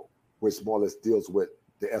phenomenological, which more or less deals with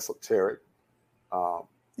the esoteric.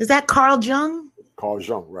 Is that Carl Jung? Carl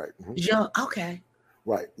Jung, right. Jung, okay.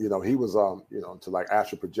 Right. You know, he was to like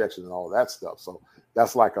astral projection and all that stuff. So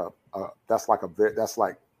that's like that's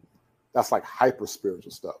like hyper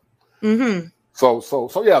spiritual stuff. Mm-hmm.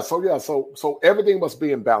 So everything must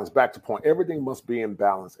be in balance. Back to point, everything must be in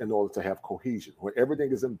balance in order to have cohesion. When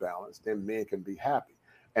everything is in balance, then men can be happy.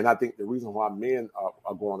 And I think the reason why men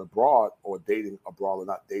are going abroad or dating abroad or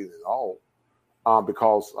not dating at all,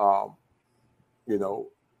 because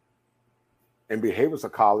in behavior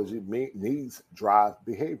psychology, needs drive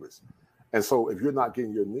behaviors. And so if you're not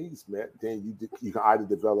getting your needs met, then you can either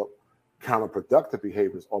develop counterproductive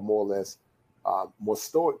behaviors or more or less more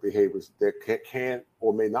stoic behaviors that can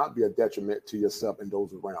or may not be a detriment to yourself and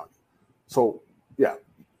those around you. So, yeah.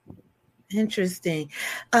 Interesting.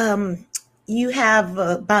 You have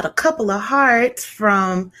about a couple of hearts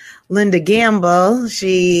from Linda Gamble.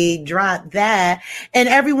 She dropped that. And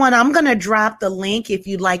everyone, I'm going to drop the link if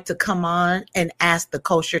you'd like to come on and ask the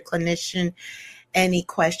kosher clinician any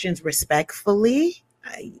questions respectfully.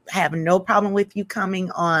 I have no problem with you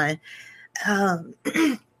coming on.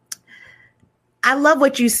 I love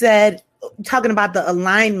what you said, talking about the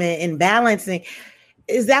alignment and balancing.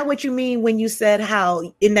 Is that what you mean when you said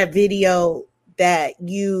how in that video that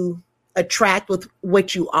you attract with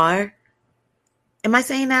what you are? Am I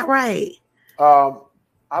saying that right? I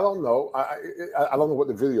don't know. I don't know what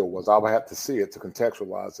the video was. I would have to see it to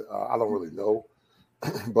contextualize it. I don't really know,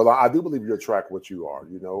 but I do believe you attract what you are.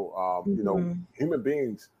 Human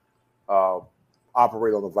beings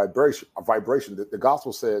operate on a vibration. The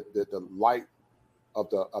gospel said that the light of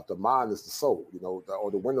the mind is the soul.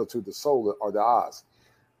 Or the window to the soul are the eyes.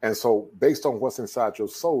 And so, based on what's inside your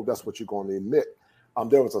soul, that's what you're going to emit.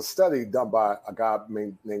 There was a study done by a guy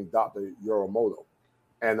named Dr. Yorimoto,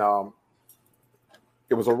 and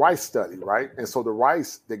it was a rice study, right? And so the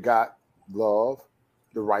rice that got love,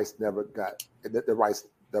 the rice never got. The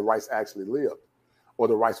rice actually lived, or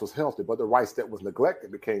the rice was healthy. But the rice that was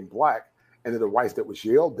neglected became black, and then the rice that was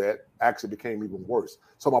yelled at actually became even worse.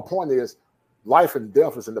 So my point is, life and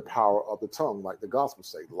death is in the power of the tongue, like the gospel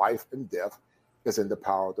say. Life and death is in the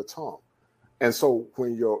power of the tongue. And so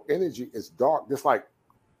when your energy is dark, just like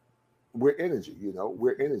we're energy,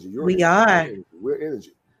 we're energy. We're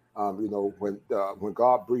energy. When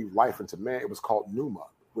God breathed life into man, it was called pneuma,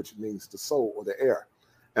 which means the soul or the air.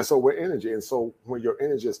 And so we're energy. And so when your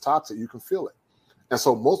energy is toxic, you can feel it. And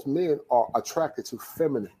so most men are attracted to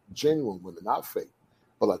feminine, genuine women, not fake.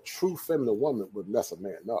 But a true feminine woman would mess a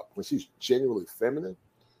man up. When she's genuinely feminine.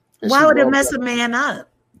 Why would it mess a man up?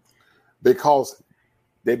 Because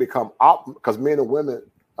they become because men and women,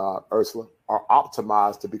 Ursula, are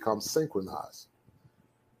optimized to become synchronized.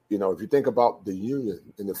 If you think about the union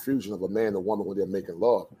and the fusion of a man and woman when they're making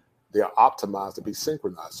love, they are optimized to be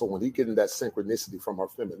synchronized. So when he's getting that synchronicity from her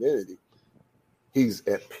femininity, he's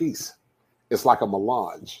at peace. It's like a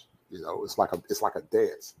melange, it's like a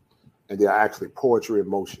dance. And they're actually poetry in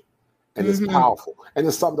motion. And it's powerful. And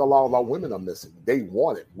it's something that a lot of our women are missing. They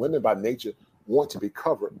want it. Women by nature want to be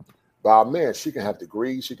covered by a man. She can have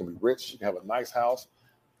degrees, she can be rich, she can have a nice house,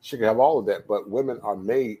 she can have all of that. But women are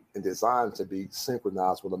made and designed to be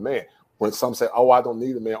synchronized with a man. When some say, oh, I don't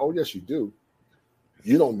need a man. Oh, yes, you do.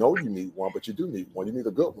 You don't know you need one, but you do need one. You need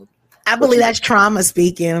a good one. I believe that's trauma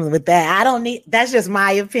speaking with that. I don't need, that's just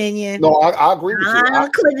my opinion. No, I agree with you. I'm a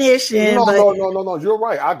clinician. No. You're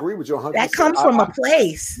right. I agree with you 100%. That comes from a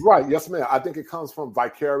place. Right. Yes, ma'am. I think it comes from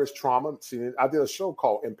vicarious trauma. See, I did a show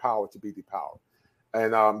called Empowered to be Depowered.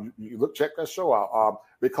 And check that show out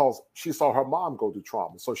because she saw her mom go through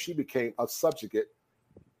trauma. So she became a subjugate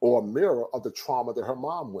or a mirror of the trauma that her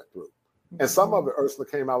mom went through. And some of it, Ursula,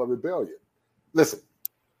 came out of rebellion. Listen,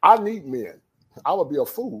 I need men. I would be a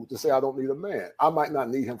fool to say I don't need a man. I might not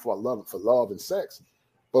need him for love and sex,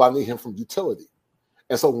 but I need him from utility.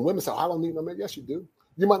 And so when women say, I don't need no man, yes, you do.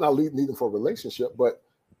 You might not need him for a relationship, but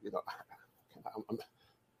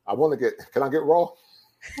I want to can I get raw?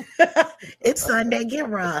 It's Sunday, get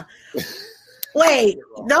raw. Wait,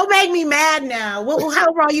 don't make me mad now.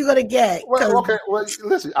 How raw are you gonna get? Well, okay. Well,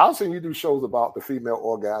 listen, I've seen you do shows about the female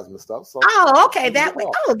orgasm and stuff. So okay, that way.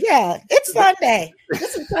 Oh, yeah, it's Sunday.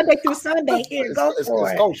 This is Sunday through Sunday. Here, it's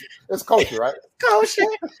kosher. It's kosher, right? Kosher.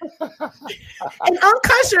 And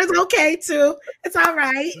unkosher is okay too. It's all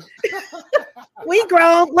right. We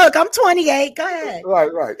grown. Look, I'm 28. Go ahead.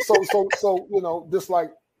 Right. So just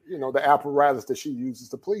like the apparatus that she uses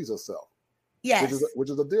to please herself. Yes.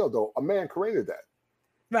 Which is a dildo. A man created that.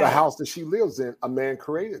 Right. The house that she lives in, a man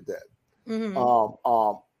created that. Mm-hmm.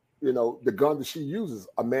 The gun that she uses,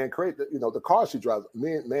 a man created. The car she drives,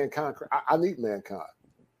 mankind. I need mankind.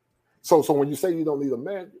 So when you say you don't need a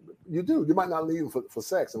man, you do. You might not need him for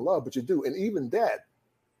sex and love, but you do. And even that,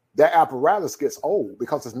 that apparatus gets old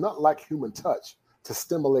because it's not like human touch to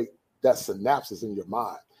stimulate that synapses in your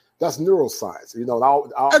mind. That's neuroscience. You know,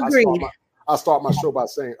 Agreed. I'll start my show by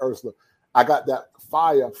saying, Ursula, I got that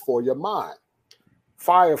fire for your mind.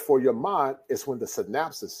 Fire for your mind is when the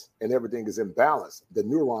synapses and everything is in balance. The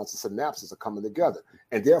neurons and synapses are coming together,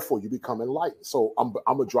 and therefore you become enlightened. So I'm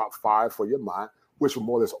going to drop fire for your mind, which will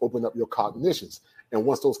more or less open up your cognitions. And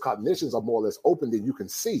once those cognitions are more or less open, then you can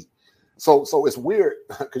see. So it's weird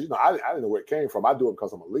because, you know, I didn't know where it came from. I do it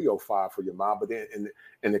because I'm a Leo, fire for your mind. But then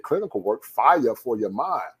in the clinical work, fire for your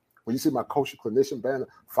mind. When you see my kosher clinician banner,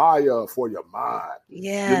 fire for your mind.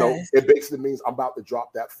 Yeah. You know, it basically means I'm about to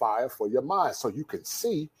drop that fire for your mind so you can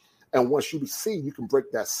see. And once you see, you can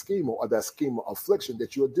break that schema or that schema of affliction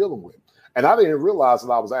that you're dealing with. And I didn't realize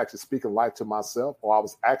that I was actually speaking life to myself, or I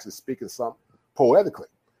was actually speaking something poetically.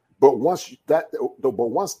 But once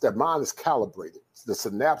that mind is calibrated, the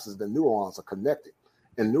synapses, the neurons are connected.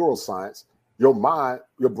 In neuroscience, your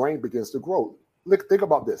brain begins to grow. Think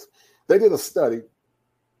about this. They did a study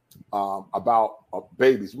about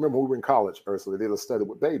babies. Remember when we were in college, Ursula, they did a study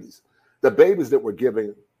with babies. The babies that were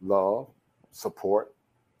giving love, support,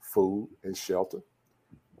 food, and shelter,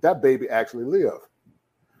 that baby actually lived.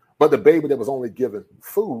 But the baby that was only given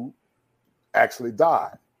food actually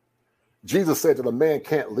died. Jesus said that a man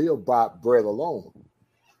can't live by bread alone.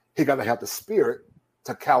 He got to have the spirit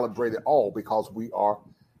to calibrate it all because we are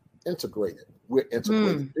integrated. We're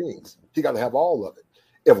integrated beings. He got to have all of it.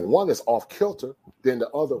 If one is off kilter, then the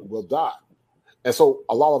other will die. And so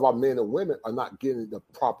a lot of our men and women are not getting the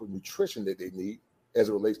proper nutrition that they need as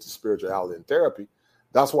it relates to spirituality and therapy.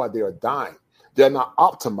 That's why they are dying. They're not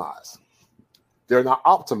optimized. They're not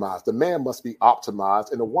optimized. The man must be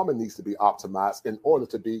optimized and the woman needs to be optimized in order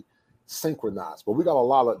to be synchronized. But we got a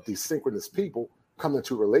lot of desynchronous people coming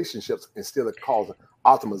into relationships instead of causing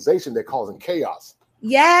optimization, they're causing chaos.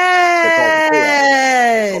 Yes.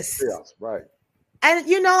 Chaos, right. And,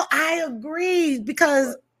 you know, I agree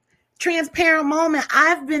because transparent moment,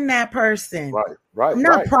 I've been that person. Right. I'm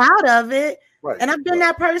not proud of it. Right. And I've been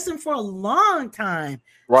that person for a long time.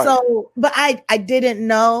 Right. So, but I didn't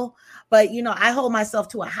know. But, you know, I hold myself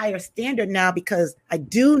to a higher standard now because I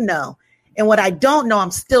do know. And what I don't know,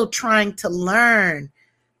 I'm still trying to learn.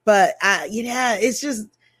 But, it's just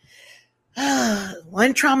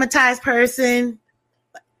one traumatized person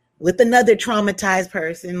with another traumatized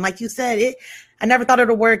person. Like you said, I never thought of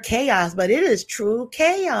the word chaos, but it is true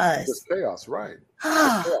chaos. It's chaos, right.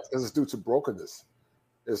 It's due to brokenness.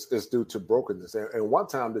 It's due to brokenness. And one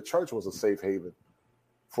time the church was a safe haven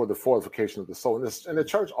for the fortification of the soul. And the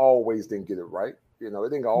church always didn't get it right. You know, it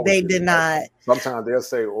didn't always. They did not. Sometimes they'll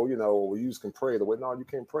say, "Oh, you know, you can pray the way." No, you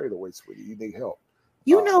can't pray the way, sweetie. You need help.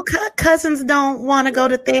 You know, cousins don't want to go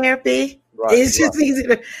to therapy. Right, it's just easy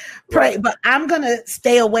to pray. But I'm going to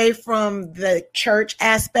stay away from the church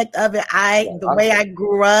aspect of it. The way I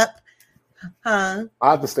grew up. I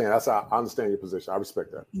understand. I understand your position. I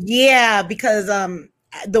respect that. Yeah, because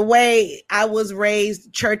the way I was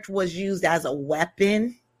raised, church was used as a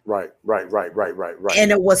weapon. Right.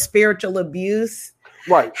 And it was spiritual abuse.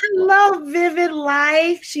 Right. Hello, Vivid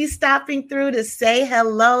Life. She's stopping through to say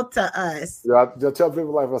hello to us. Yeah, I'll tell Vivid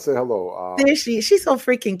Life I say hello. She's so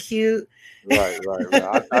freaking cute. Right.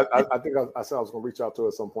 I think I said I was going to reach out to her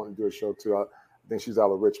at some point and do a show too. I think she's out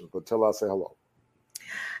of Richmond, but tell her I say hello.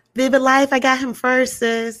 Vivid Life, I got him first,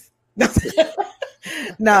 sis.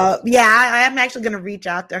 No, yeah, I'm actually going to reach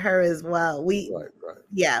out to her as well. Right.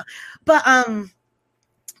 Yeah, but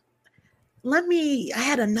I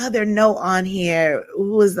had another note on here.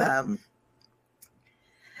 Who was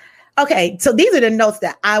okay, so these are the notes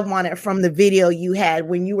that I wanted from the video you had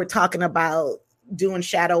when you were talking about doing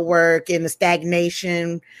shadow work and the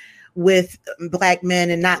stagnation with Black men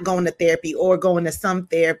and not going to therapy or going to some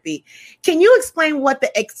therapy. Can you explain what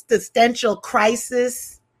the existential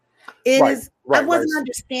crisis is? I wasn't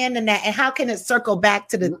understanding that, and how can it circle back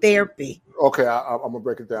to the therapy? Okay, I'm gonna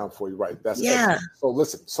break it down for you. Right, excellent. So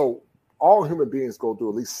listen, all human beings go through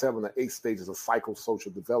at least 7 or 8 stages of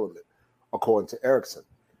psychosocial development, according to Erickson.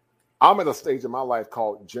 I'm at a stage in my life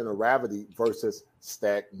called generavity versus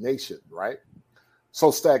stagnation, right?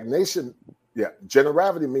 So stagnation,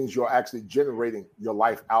 generavity means you're actually generating your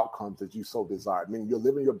life outcomes that you so desire, meaning you're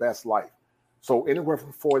living your best life. So anywhere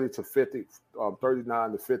from 40 to 50,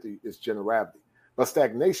 39 to 50 is generavity. But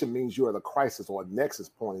stagnation means you're at a crisis or a nexus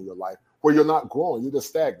point in your life where you're not growing, you're just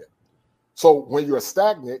stagnant. So when you're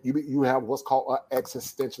stagnant, you have what's called an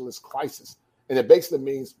existentialist crisis. And it basically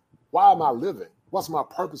means, why am I living? What's my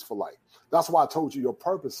purpose for life? That's why I told you your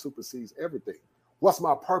purpose supersedes everything. What's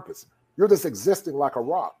my purpose? You're just existing like a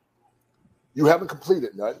rock. You haven't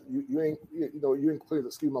completed nothing. You ain't completed,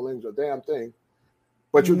 excuse my language, a damn thing.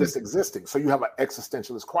 But you're just existing. So you have an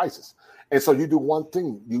existentialist crisis. And so you do one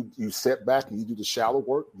thing. You sit back and you do the shallow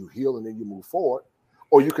work, you heal, and then you move forward.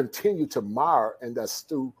 Or you continue to mire in that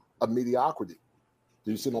stew of mediocrity.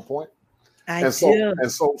 Do you see my point? I do.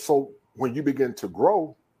 So when you begin to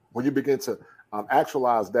grow, when you begin to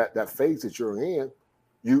actualize that phase that you're in,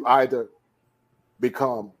 you either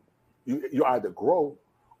become, you either grow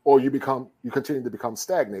or you continue to become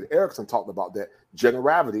stagnated. Erickson talked about that.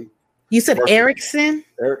 Generavity. You said Erickson?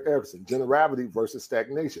 Erickson, generavity versus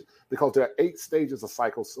stagnation. Because there are 8 stages of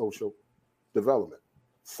psychosocial development.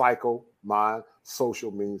 Psycho, mind,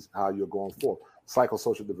 social means how you're going forward.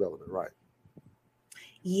 Psychosocial development, right.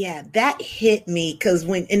 Yeah, that hit me because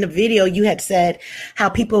when in the video you had said how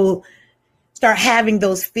people start having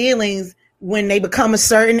those feelings when they become a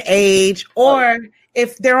certain age, or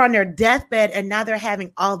if they're on their deathbed and now they're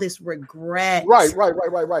having all this regret. Right.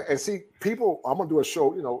 And see, people, I'm gonna do a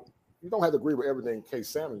show, you don't have to agree with everything Kay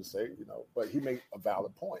Salmon say, but he made a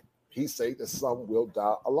valid point. He said that some will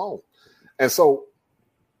die alone. And so,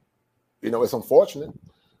 it's unfortunate,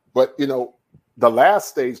 but the last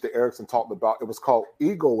stage that Erickson talked about, it was called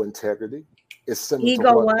ego integrity. It's similar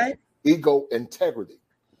to what? Ego integrity.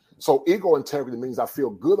 So ego integrity means I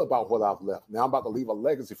feel good about what I've left. Now I'm about to leave a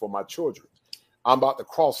legacy for my children. I'm about to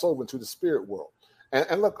cross over into the spirit world.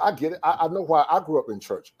 And look, I get it. I know why I grew up in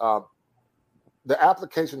church. The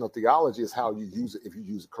application of theology is how you use it if you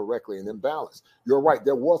use it correctly and in balance. You're right.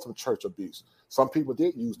 There was some church abuse. Some people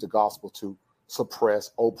did use the gospel to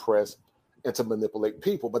suppress, oppress, and to manipulate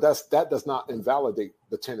people. But that does not invalidate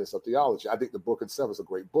the tenets of theology. I think the book itself is a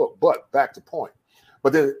great book. But back to point.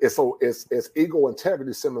 But then it's ego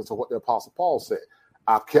integrity, similar to what the Apostle Paul said.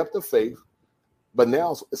 I've kept the faith, but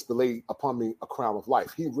now it's laid upon me a crown of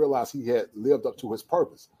life. He realized he had lived up to his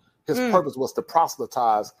purpose. His purpose was to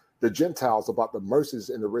proselytize the Gentiles about the mercies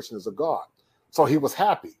and the richness of God. So he was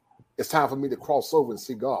happy. It's time for me to cross over and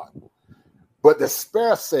see God. But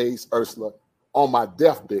despair says, Ursula, on my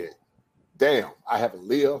deathbed, damn, I haven't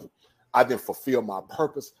lived. I didn't fulfill my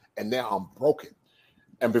purpose, and now I'm broken.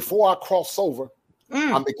 And before I cross over,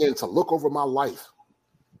 I'm beginning to look over my life.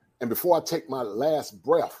 And before I take my last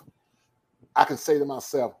breath, I can say to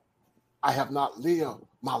myself, I have not lived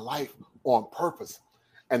my life on purpose.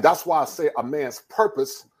 And that's why I say a man's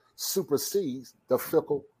purpose supersedes the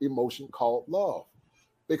fickle emotion called love.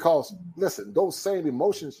 Because, listen, those same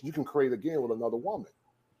emotions you can create again with another woman.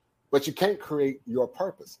 But you can't create your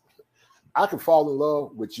purpose. I can fall in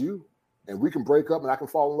love with you, and we can break up, and I can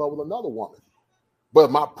fall in love with another woman. But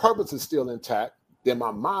if my purpose is still intact, then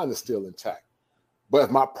my mind is still intact. But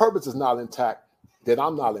if my purpose is not intact, then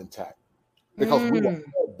I'm not intact. Because we were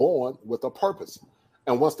all born with a purpose.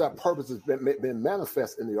 And once that purpose has been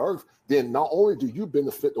manifest in the earth, then not only do you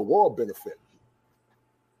benefit, the world benefit.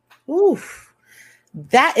 Oof.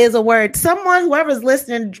 That is a word. Someone, whoever's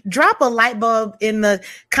listening, drop a light bulb in the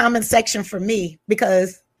comment section for me,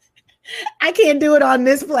 because I can't do it on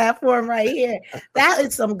this platform right here. That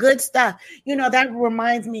is some good stuff. That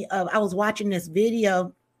reminds me of, I was watching this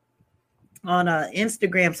video on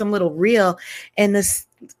Instagram, some little reel, and this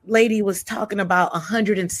lady was talking about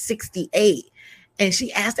 168. And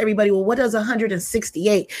she asked everybody, well, what is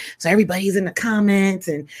 168? So everybody's in the comments,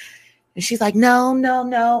 and she's like,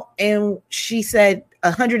 no. And she said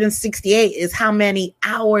 168 is how many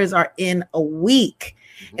hours are in a week.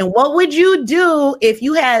 And what would you do if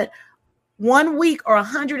you had 1 week or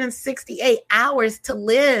 168 hours to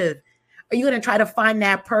live? Are you going to try to find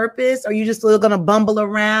that purpose? Or are you just going to bumble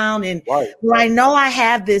around and, I know I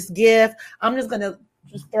have this gift, I'm just going to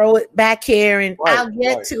just throw it back here and I'll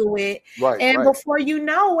get to it. And before you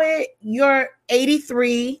know it, you're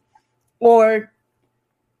 83 or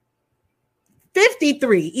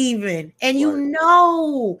 53 even. And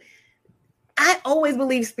I always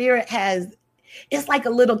believe spirit it's like a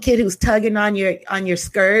little kid who's tugging on your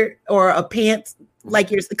skirt or a pants,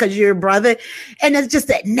 because you're a brother. And it's just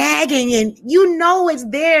that nagging, and it's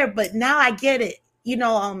there, but now I get it.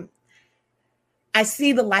 I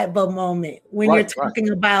see the light bulb moment when you're talking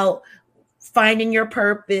about finding your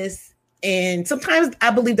purpose. And sometimes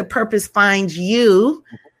I believe the purpose finds you.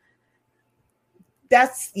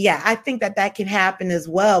 I think that can happen as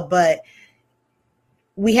well. But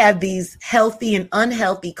we have these healthy and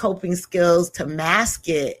unhealthy coping skills to mask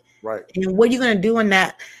it. Right. And what are you going to do in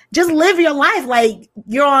that? Just live your life like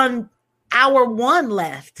you're on hour 1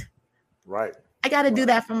 left. Right. I got to do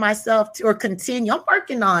that for myself or continue. I'm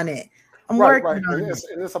working on it. Right. And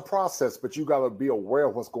it's a process, but you got to be aware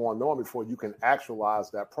of what's going on before you can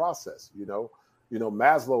actualize that process.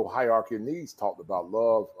 Maslow hierarchy of needs talked about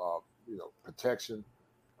love, protection,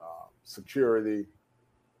 security.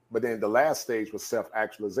 But then the last stage was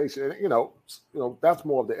self-actualization. And, that's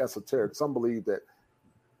more of the esoteric. Some believe that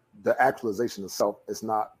the actualization of self is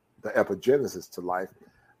not the epigenesis to life.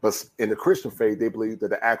 But in the Christian faith, they believe that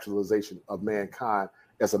the actualization of mankind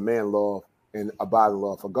is a man love and abiding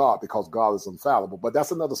love for God, because God is infallible. But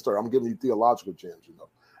that's another story. I'm giving you theological gems,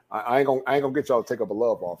 I ain't gonna get y'all to take up a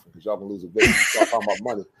love offering, because y'all gonna lose a video. Y'all talking about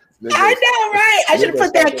money. I know, right? I should have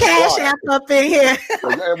put that cash app up in here.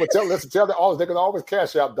 Tell them all they can always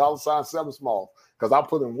cash out $7 small, because I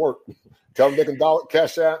put in work. Tell them they can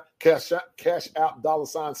cash out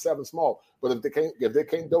 $7 small. But if they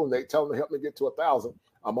can't donate, tell them to help me get to 1,000.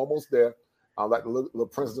 I'm almost there. I'm like the little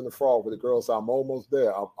Princess and the Frog, where the girl said, "I'm almost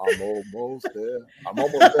there. I'm almost there. I'm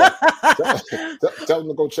almost there." Tell them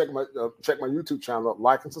to go check my YouTube channel,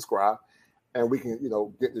 like and subscribe, and we can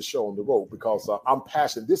get this show on the road, because I'm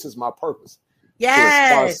passionate. This is my purpose. Yes. To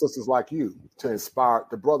inspire sisters like you, to inspire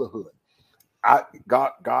the brotherhood.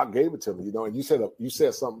 God gave it to me, and you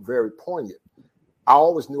said something very poignant. I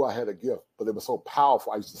always knew I had a gift, but it was so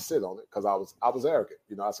powerful. I used to sit on it because I was arrogant.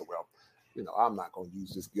 I said, well, I'm not going to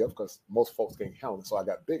use this gift because most folks can't handle it. So I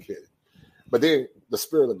got big-headed. But then the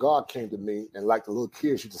Spirit of God came to me, and like the little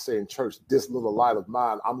kids used to say in church, this little light of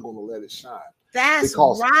mine, I'm going to let it shine. That's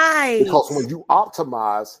right. Because when you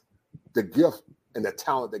optimize the gift and the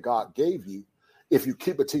talent that God gave you, if you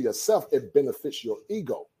keep it to yourself, it benefits your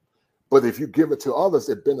ego. But if you give it to others,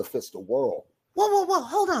 it benefits the world. Whoa,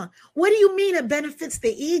 hold on. What do you mean it benefits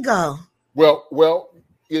the ego? Well,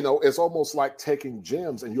 it's almost like taking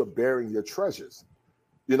gems and you're burying your treasures.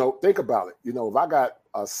 Think about it. If I got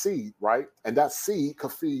a seed, right, and that seed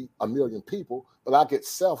could feed 1 million people, but I get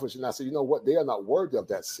selfish and I say, you know what, they are not worthy of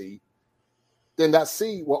that seed, then that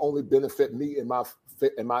seed will only benefit me and my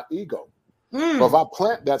ego. But if I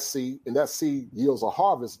plant that seed and that seed yields a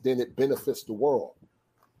harvest, then it benefits the world.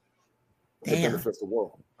 It benefits the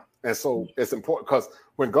world. And so it's important, because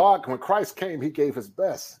when Christ came, he gave his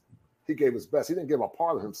best. He gave his best. He didn't give a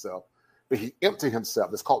part of himself, but he emptied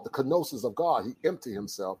himself. It's called the kenosis of God. He emptied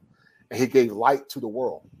himself, and he gave light to the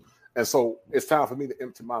world. And so it's time for me to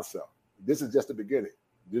empty myself. This is just the beginning.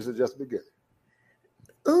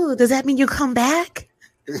 Ooh, does that mean you come back?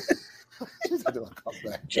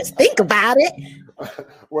 Just think about it.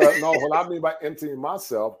 Well, no, what I mean by emptying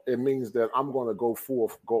myself, it means that I'm going to go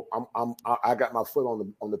forth. I got my foot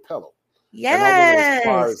on the pedal. Yes. And I'm going to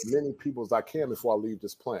inspire as many people as I can before I leave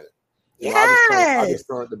this planet. I just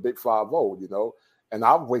turned the big 5-0, and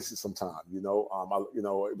I've wasted some time. It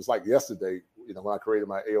was like yesterday, when I created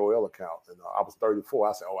my AOL account, and I was 34.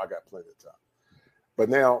 I said, I got plenty of time. But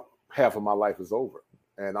now half of my life is over,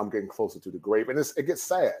 and I'm getting closer to the grave, and it gets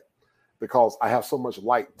sad, because I have so much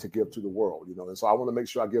light to give to the world, and so I want to make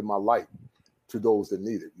sure I give my light to those that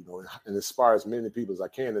need it, and inspire as many people as I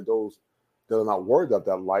can. And those that are not worthy of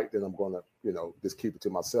that light, then I'm going to, just keep it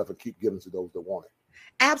to myself and keep giving to those that want it.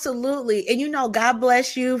 Absolutely. And, God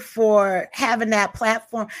bless you for having that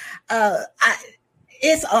platform.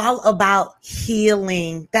 It's all about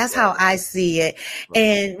healing. That's how I see it. Right.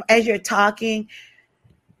 And as you're talking,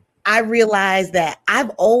 I realized that I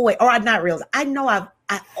knew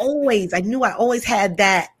I always had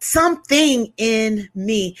that something in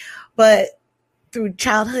me, but through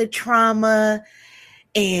childhood trauma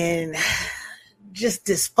and just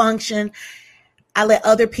dysfunction, I let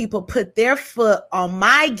other people put their foot on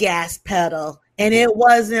my gas pedal, and it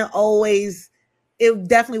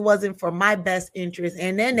definitely wasn't for my best interest.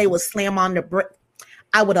 And then they would slam on the brake.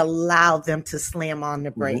 I would allow them to slam on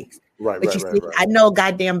the brakes. Right. But I know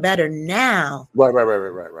goddamn better now.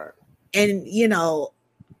 Right. And,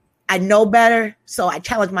 I know better, so I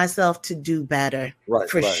challenge myself to do better. Right.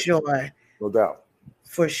 Sure. No doubt.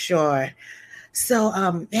 For sure. So,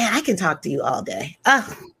 man, I can talk to you all day.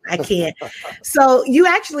 I can't. So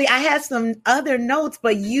I had some other notes,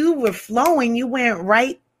 but you were flowing. You went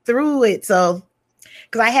right through it. So,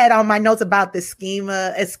 because I had on my notes about the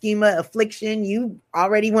schema affliction, you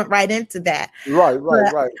already went right into that. Right.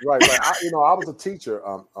 I was a teacher,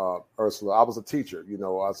 Ursula. I was a teacher.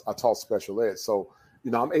 I taught special ed. So,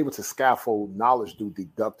 I'm able to scaffold knowledge through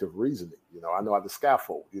deductive reasoning. I know how to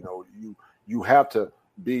scaffold. You have to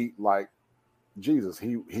be like Jesus.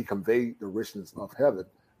 He conveyed the richness of heaven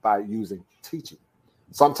by using teaching.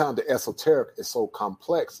 Sometimes the esoteric is so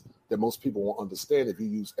complex that most people won't understand if you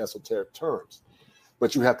use esoteric terms.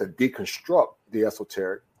 But you have to deconstruct the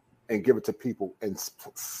esoteric and give it to people in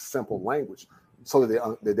simple language so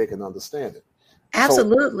that they can understand it.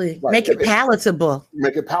 Absolutely. So, make it palatable.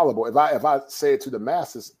 Make it palatable. If I say it to the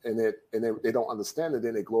masses and they don't understand it,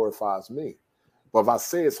 then it glorifies me. But if I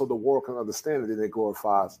say it so the world can understand it, then it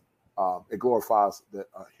glorifies it glorifies the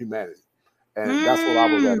humanity. And that's what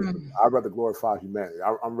I would rather do. I'd rather glorify humanity.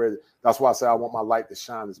 I'm ready. That's why I say I want my light to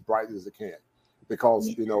shine as brightly as it can. Because,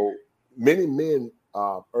 you know, many men,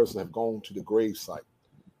 Ursula, have gone to the grave site.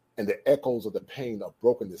 And the echoes of the pain of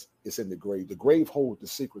brokenness is in the grave. The grave holds the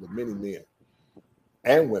secret of many men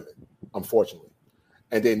and women, unfortunately.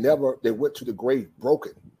 And they went to the grave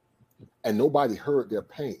broken. And nobody heard their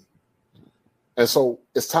pain. And so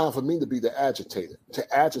it's time for me to be the agitator,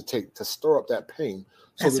 to agitate, to stir up that pain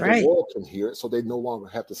so that the world can hear it, so they no longer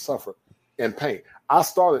have to suffer in pain. I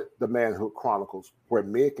started the Manhood Chronicles where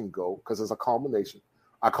men can go, because it's a culmination.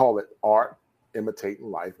 I call it art imitating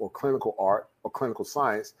life, or clinical art, or clinical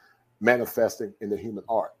science manifesting in the human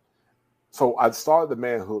art. So I started the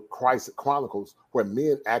Manhood Chronicles where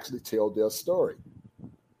men actually tell their story,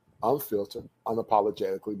 unfiltered,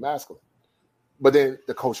 unapologetically masculine. But then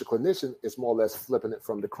the kosher clinician is more or less flipping it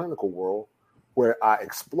from the clinical world, where I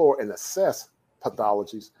explore and assess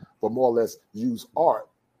pathologies, but more or less use art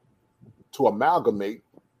to amalgamate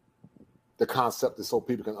the concept so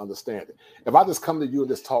people can understand it. If I just come to you and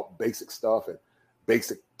just talk basic stuff and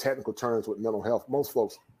basic technical terms with mental health, most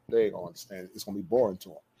folks, they ain't gonna understand it. It's gonna be boring to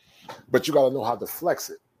them. But you got to know how to flex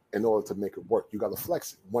it in order to make it work. You got to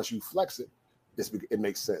flex it. Once you flex it, it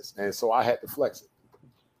makes sense. And so I had to flex it.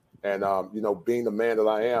 And, you know, being the man that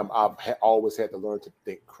I am, I've always had to learn to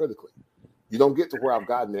think critically. You don't get to where I've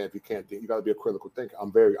gotten there if you can't think. You got to be a critical thinker.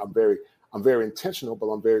 I'm very intentional, but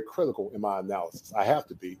I'm very critical in my analysis. I have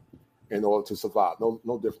to be in order to survive.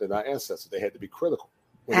 No different than our ancestors. They had to be critical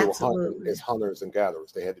when they were hunters and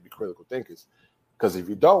gatherers. They had to be critical thinkers, because if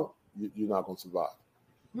you don't, you're not going to survive.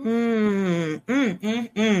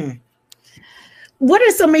 What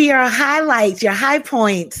are some of your highlights, your high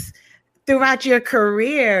points throughout your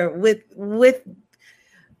career with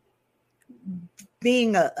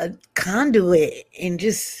being a conduit and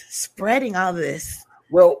just spreading all this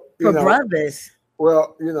for brothers?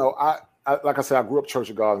 Well, you know, I like I said, I grew up Church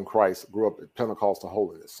of God in Christ, grew up at Pentecostal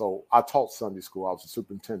holiness. So I taught Sunday school. I was a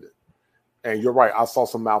superintendent. And you're right, I saw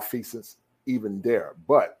some malfeasance even there.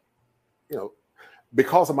 But, you know,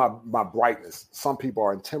 because of my brightness, some people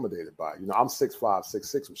are intimidated by it. You know, I'm 6'5",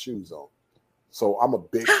 6'6" with shoes on. So I'm a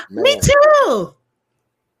big man. Me too.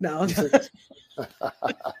 No.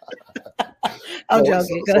 I'm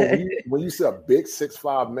joking. Go ahead. When you see a big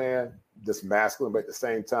 6'5" man, this masculine, but at the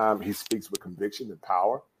same time, he speaks with conviction and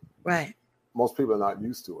power. Right. Most people are not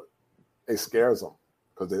used to it. It scares them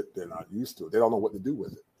because they're not used to it. They don't know what to do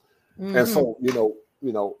with it. Mm-hmm. And so, you know,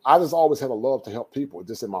 I just always had a love to help people,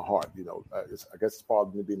 just in my heart. You know, I guess it's part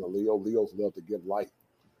of me being a Leo. Leos love to give light.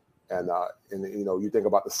 And you know, you think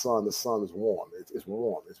about the sun is warm. It's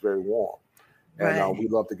warm. It's very warm. And we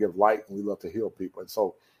love to give light, and we love to heal people. And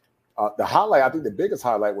so the highlight, I think the biggest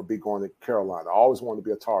highlight would be going to Carolina. I always wanted to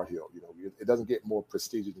be a Tar Heel. You know, it doesn't get more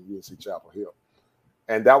prestigious than UNC Chapel Hill.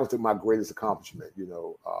 And that was my greatest accomplishment, you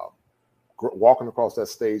know, walking across that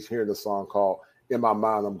stage, hearing the song called In My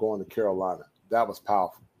Mind, I'm Going to Carolina. That was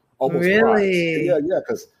powerful. Almost really? Yeah,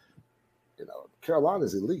 because, you know, Carolina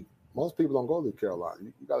is elite. Most people don't go to Carolina.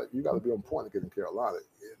 You got to be on point to get in Carolina.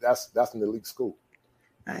 That's an elite school.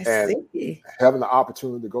 I see. Having the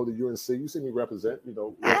opportunity to go to UNC, you see me represent, you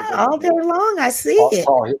know. All day long, I see it.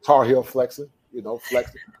 Tar Heel flexing, you know,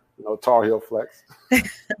 Tar Heel flex.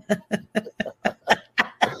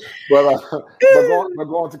 But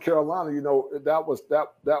going to Carolina, you know, that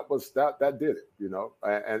did it, you know,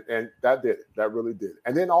 and that did it. That really did it.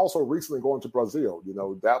 And then also recently going to Brazil, you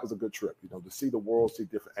know, that was a good trip, you know, to see the world, see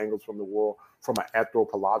different angles from the world, from an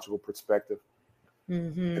anthropological perspective,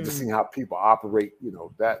 and to see how people operate, you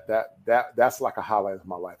know, that's like a highlight of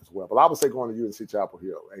my life as well. But I would say going to UNC Chapel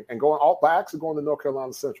Hill and going to North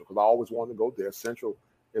Carolina Central, because I always wanted to go there. Central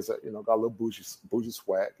is got a little bougie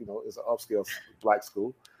swag, you know, it's an upscale black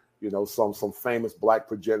school. You know, some famous black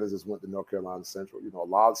progenitors went to North Carolina Central. You know,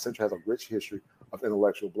 Central has a rich history of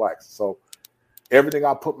intellectual blacks. So everything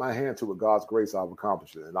I put my hand to with God's grace, I've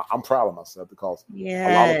accomplished it. And I'm proud of myself, because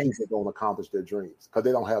a lot of people don't accomplish their dreams because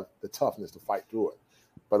they don't have the toughness to fight through it.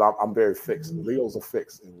 But I'm very fixed. Leos are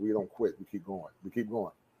fixed, and we don't quit. We keep going.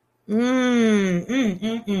 Well,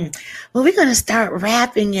 we're going to start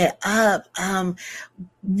wrapping it up.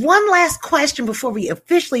 One last question before we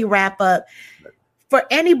officially wrap up. For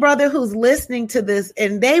any brother who's listening to this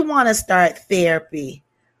and they want to start therapy,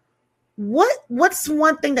 what's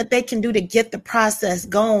one thing that they can do to get the process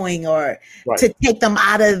going, or to take them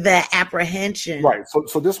out of that apprehension? Right.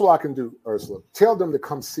 So this is what I can do, Ursula. Tell them to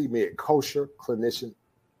come see me at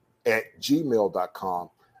kosherclinician@gmail.com.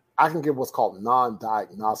 I can give what's called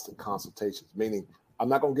non-diagnostic consultations, meaning I'm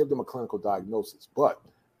not going to give them a clinical diagnosis, but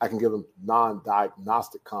I can give them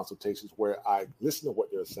non-diagnostic consultations where I listen to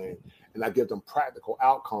what they're saying and I give them practical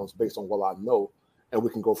outcomes based on what I know, and we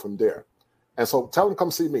can go from there. And so tell them,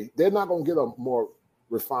 come see me. They're not going to get a more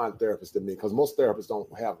refined therapist than me, because most therapists don't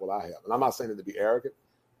have what I have. And I'm not saying it to be arrogant,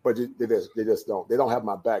 but they just don't. They don't have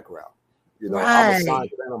my background. You know, I'm a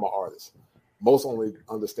scientist and I'm an artist. Most only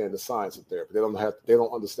understand the science of therapy. They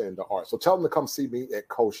don't understand the art. So tell them to come see me at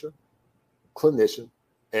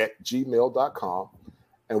kosherclinician@gmail.com,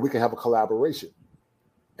 and we can have a collaboration.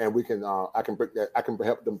 And we can I can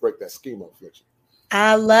help them break that schema affliction.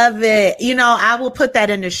 I love it. You know, I will put that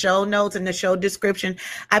in the show notes, in the show description.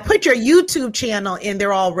 I put your YouTube channel in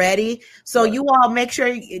there already. So you all make sure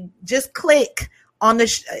you just click on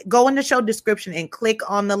go in the show description and click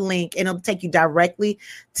on the link, and it'll take you directly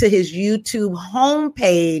to his YouTube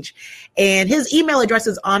homepage, and his email address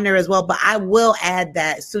is on there as well. But I will add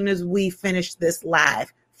that as soon as we finish this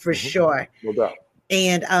live for sure. No doubt.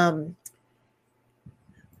 And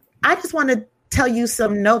I just want to tell you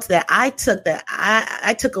some notes that I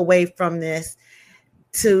took away from this: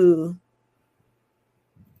 to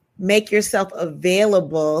make yourself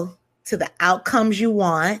available to the outcomes you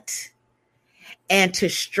want, and to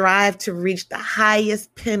strive to reach the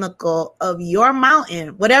highest pinnacle of your mountain,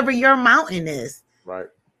 whatever your mountain is. Right.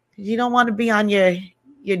 You don't want to be on your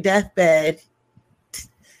deathbed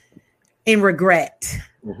in regret.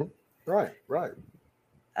 Mm-hmm. Right.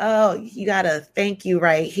 Oh, you got a thank you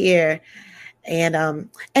right here. And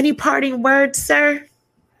any parting words, sir?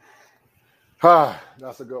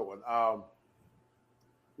 That's a good one.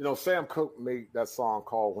 You know, Sam Cooke made that song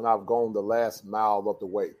called "When I've Gone the Last Mile of the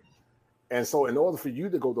Way." And so in order for you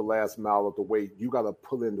to go the last mile of the way, you got to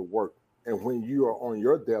put in the work. And when you are on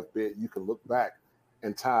your deathbed, you can look back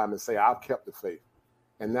in time and say, I've kept the faith.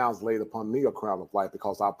 And now it's laid upon me a crown of life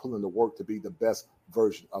because I put in the work to be the best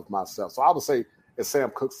version of myself. So I would say, as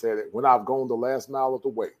Sam Cooke said it, when I've gone the last mile of the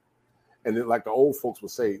way. And then, like the old folks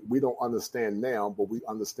would say, we don't understand now, but we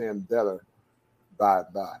understand better by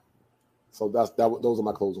and by. So those are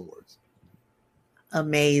my closing words.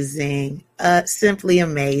 Amazing. Simply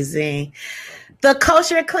amazing. The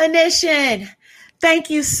Kosher Clinician, thank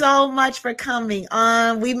you so much for coming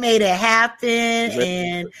on. We made it happen,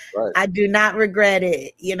 and I do not regret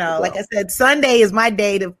it. You know, like I said, Sunday is my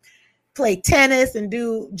day to play tennis and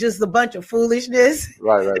do just a bunch of foolishness.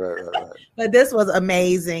 Right. But this was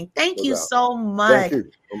amazing. Thank you so much.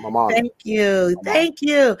 Thank you. Thank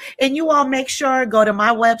you. And you all make sure, go to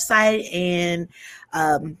my website and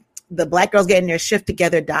the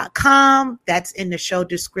blackgirlsgettingtheirshifttogether.com. That's in the show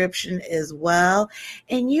description as well.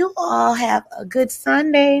 And you all have a good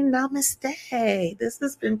Sunday. Namaste. This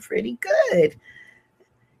has been pretty good.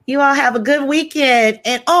 You all have a good weekend.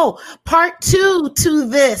 And part 2 to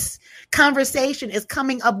this conversation is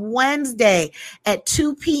coming up Wednesday at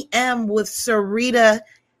 2 p.m. with Sarita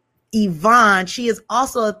Yvonne. She is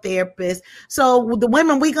also a therapist. So the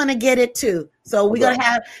women, we're going to get it too. So we're going to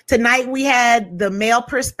have, tonight we had the male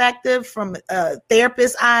perspective from a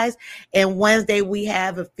therapist's eyes, and Wednesday we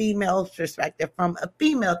have a female perspective from a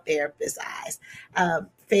female therapist's eyes.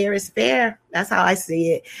 Fair is fair. That's how I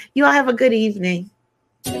see it. You all have a good evening.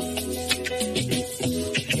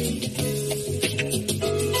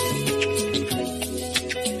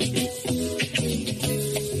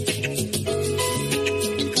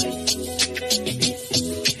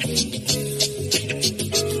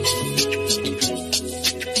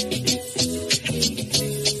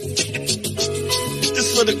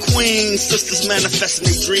 For the queens, sisters manifesting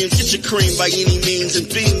their dreams. Get your cream by any means and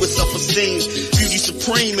beam with self-esteem. Beauty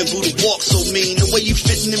supreme and booty walk so mean. The way you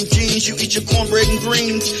fit in them jeans, you eat your cornbread and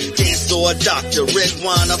greens. Dance or a doctor, red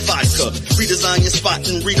wine or vodka. Redesign your spot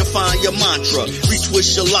and redefine your mantra.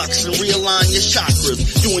 Retwist your locks and realign your chakras.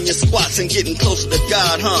 Doing your squats and getting closer to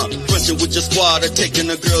God, huh? Brunching with your squad or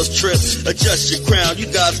taking a girl's trip. Adjust your crown, you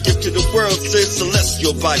God's gift to the world, sis.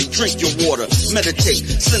 Celestial body, drink your water. Meditate,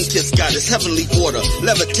 sun-kissed goddess, heavenly order.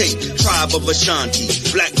 Levitate, tribe of Ashanti,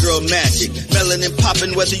 black girl magic, melanin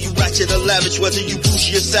popping, whether you ratchet or lavish, whether you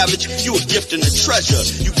bougie or savage, you a gift and a treasure.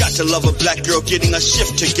 You got to love a black girl getting a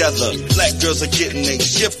shift together. Black girls are getting a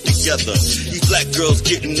shift together. These black girls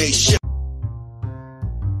getting a shift.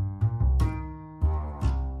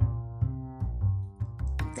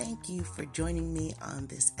 Thank you for joining me on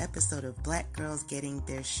this episode of Black Girls Getting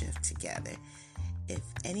Their Shift Together. If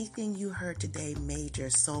anything you heard today made your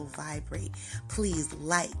soul vibrate, please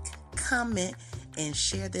like, comment, and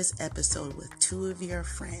share this episode with 2 of your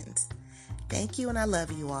friends. Thank you, and I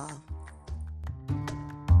love you all.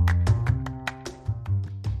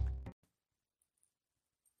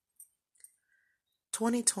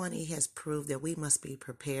 2020 has proved that we must be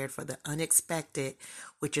prepared for the unexpected,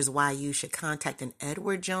 which is why you should contact an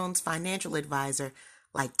Edward Jones financial advisor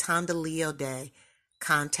like Tom DeLeo Day.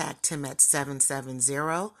 Contact him at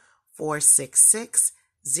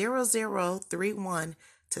 770-466-0031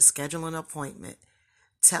 to schedule an appointment.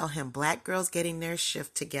 Tell him Black Girls Getting Their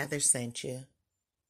Shift Together sent you.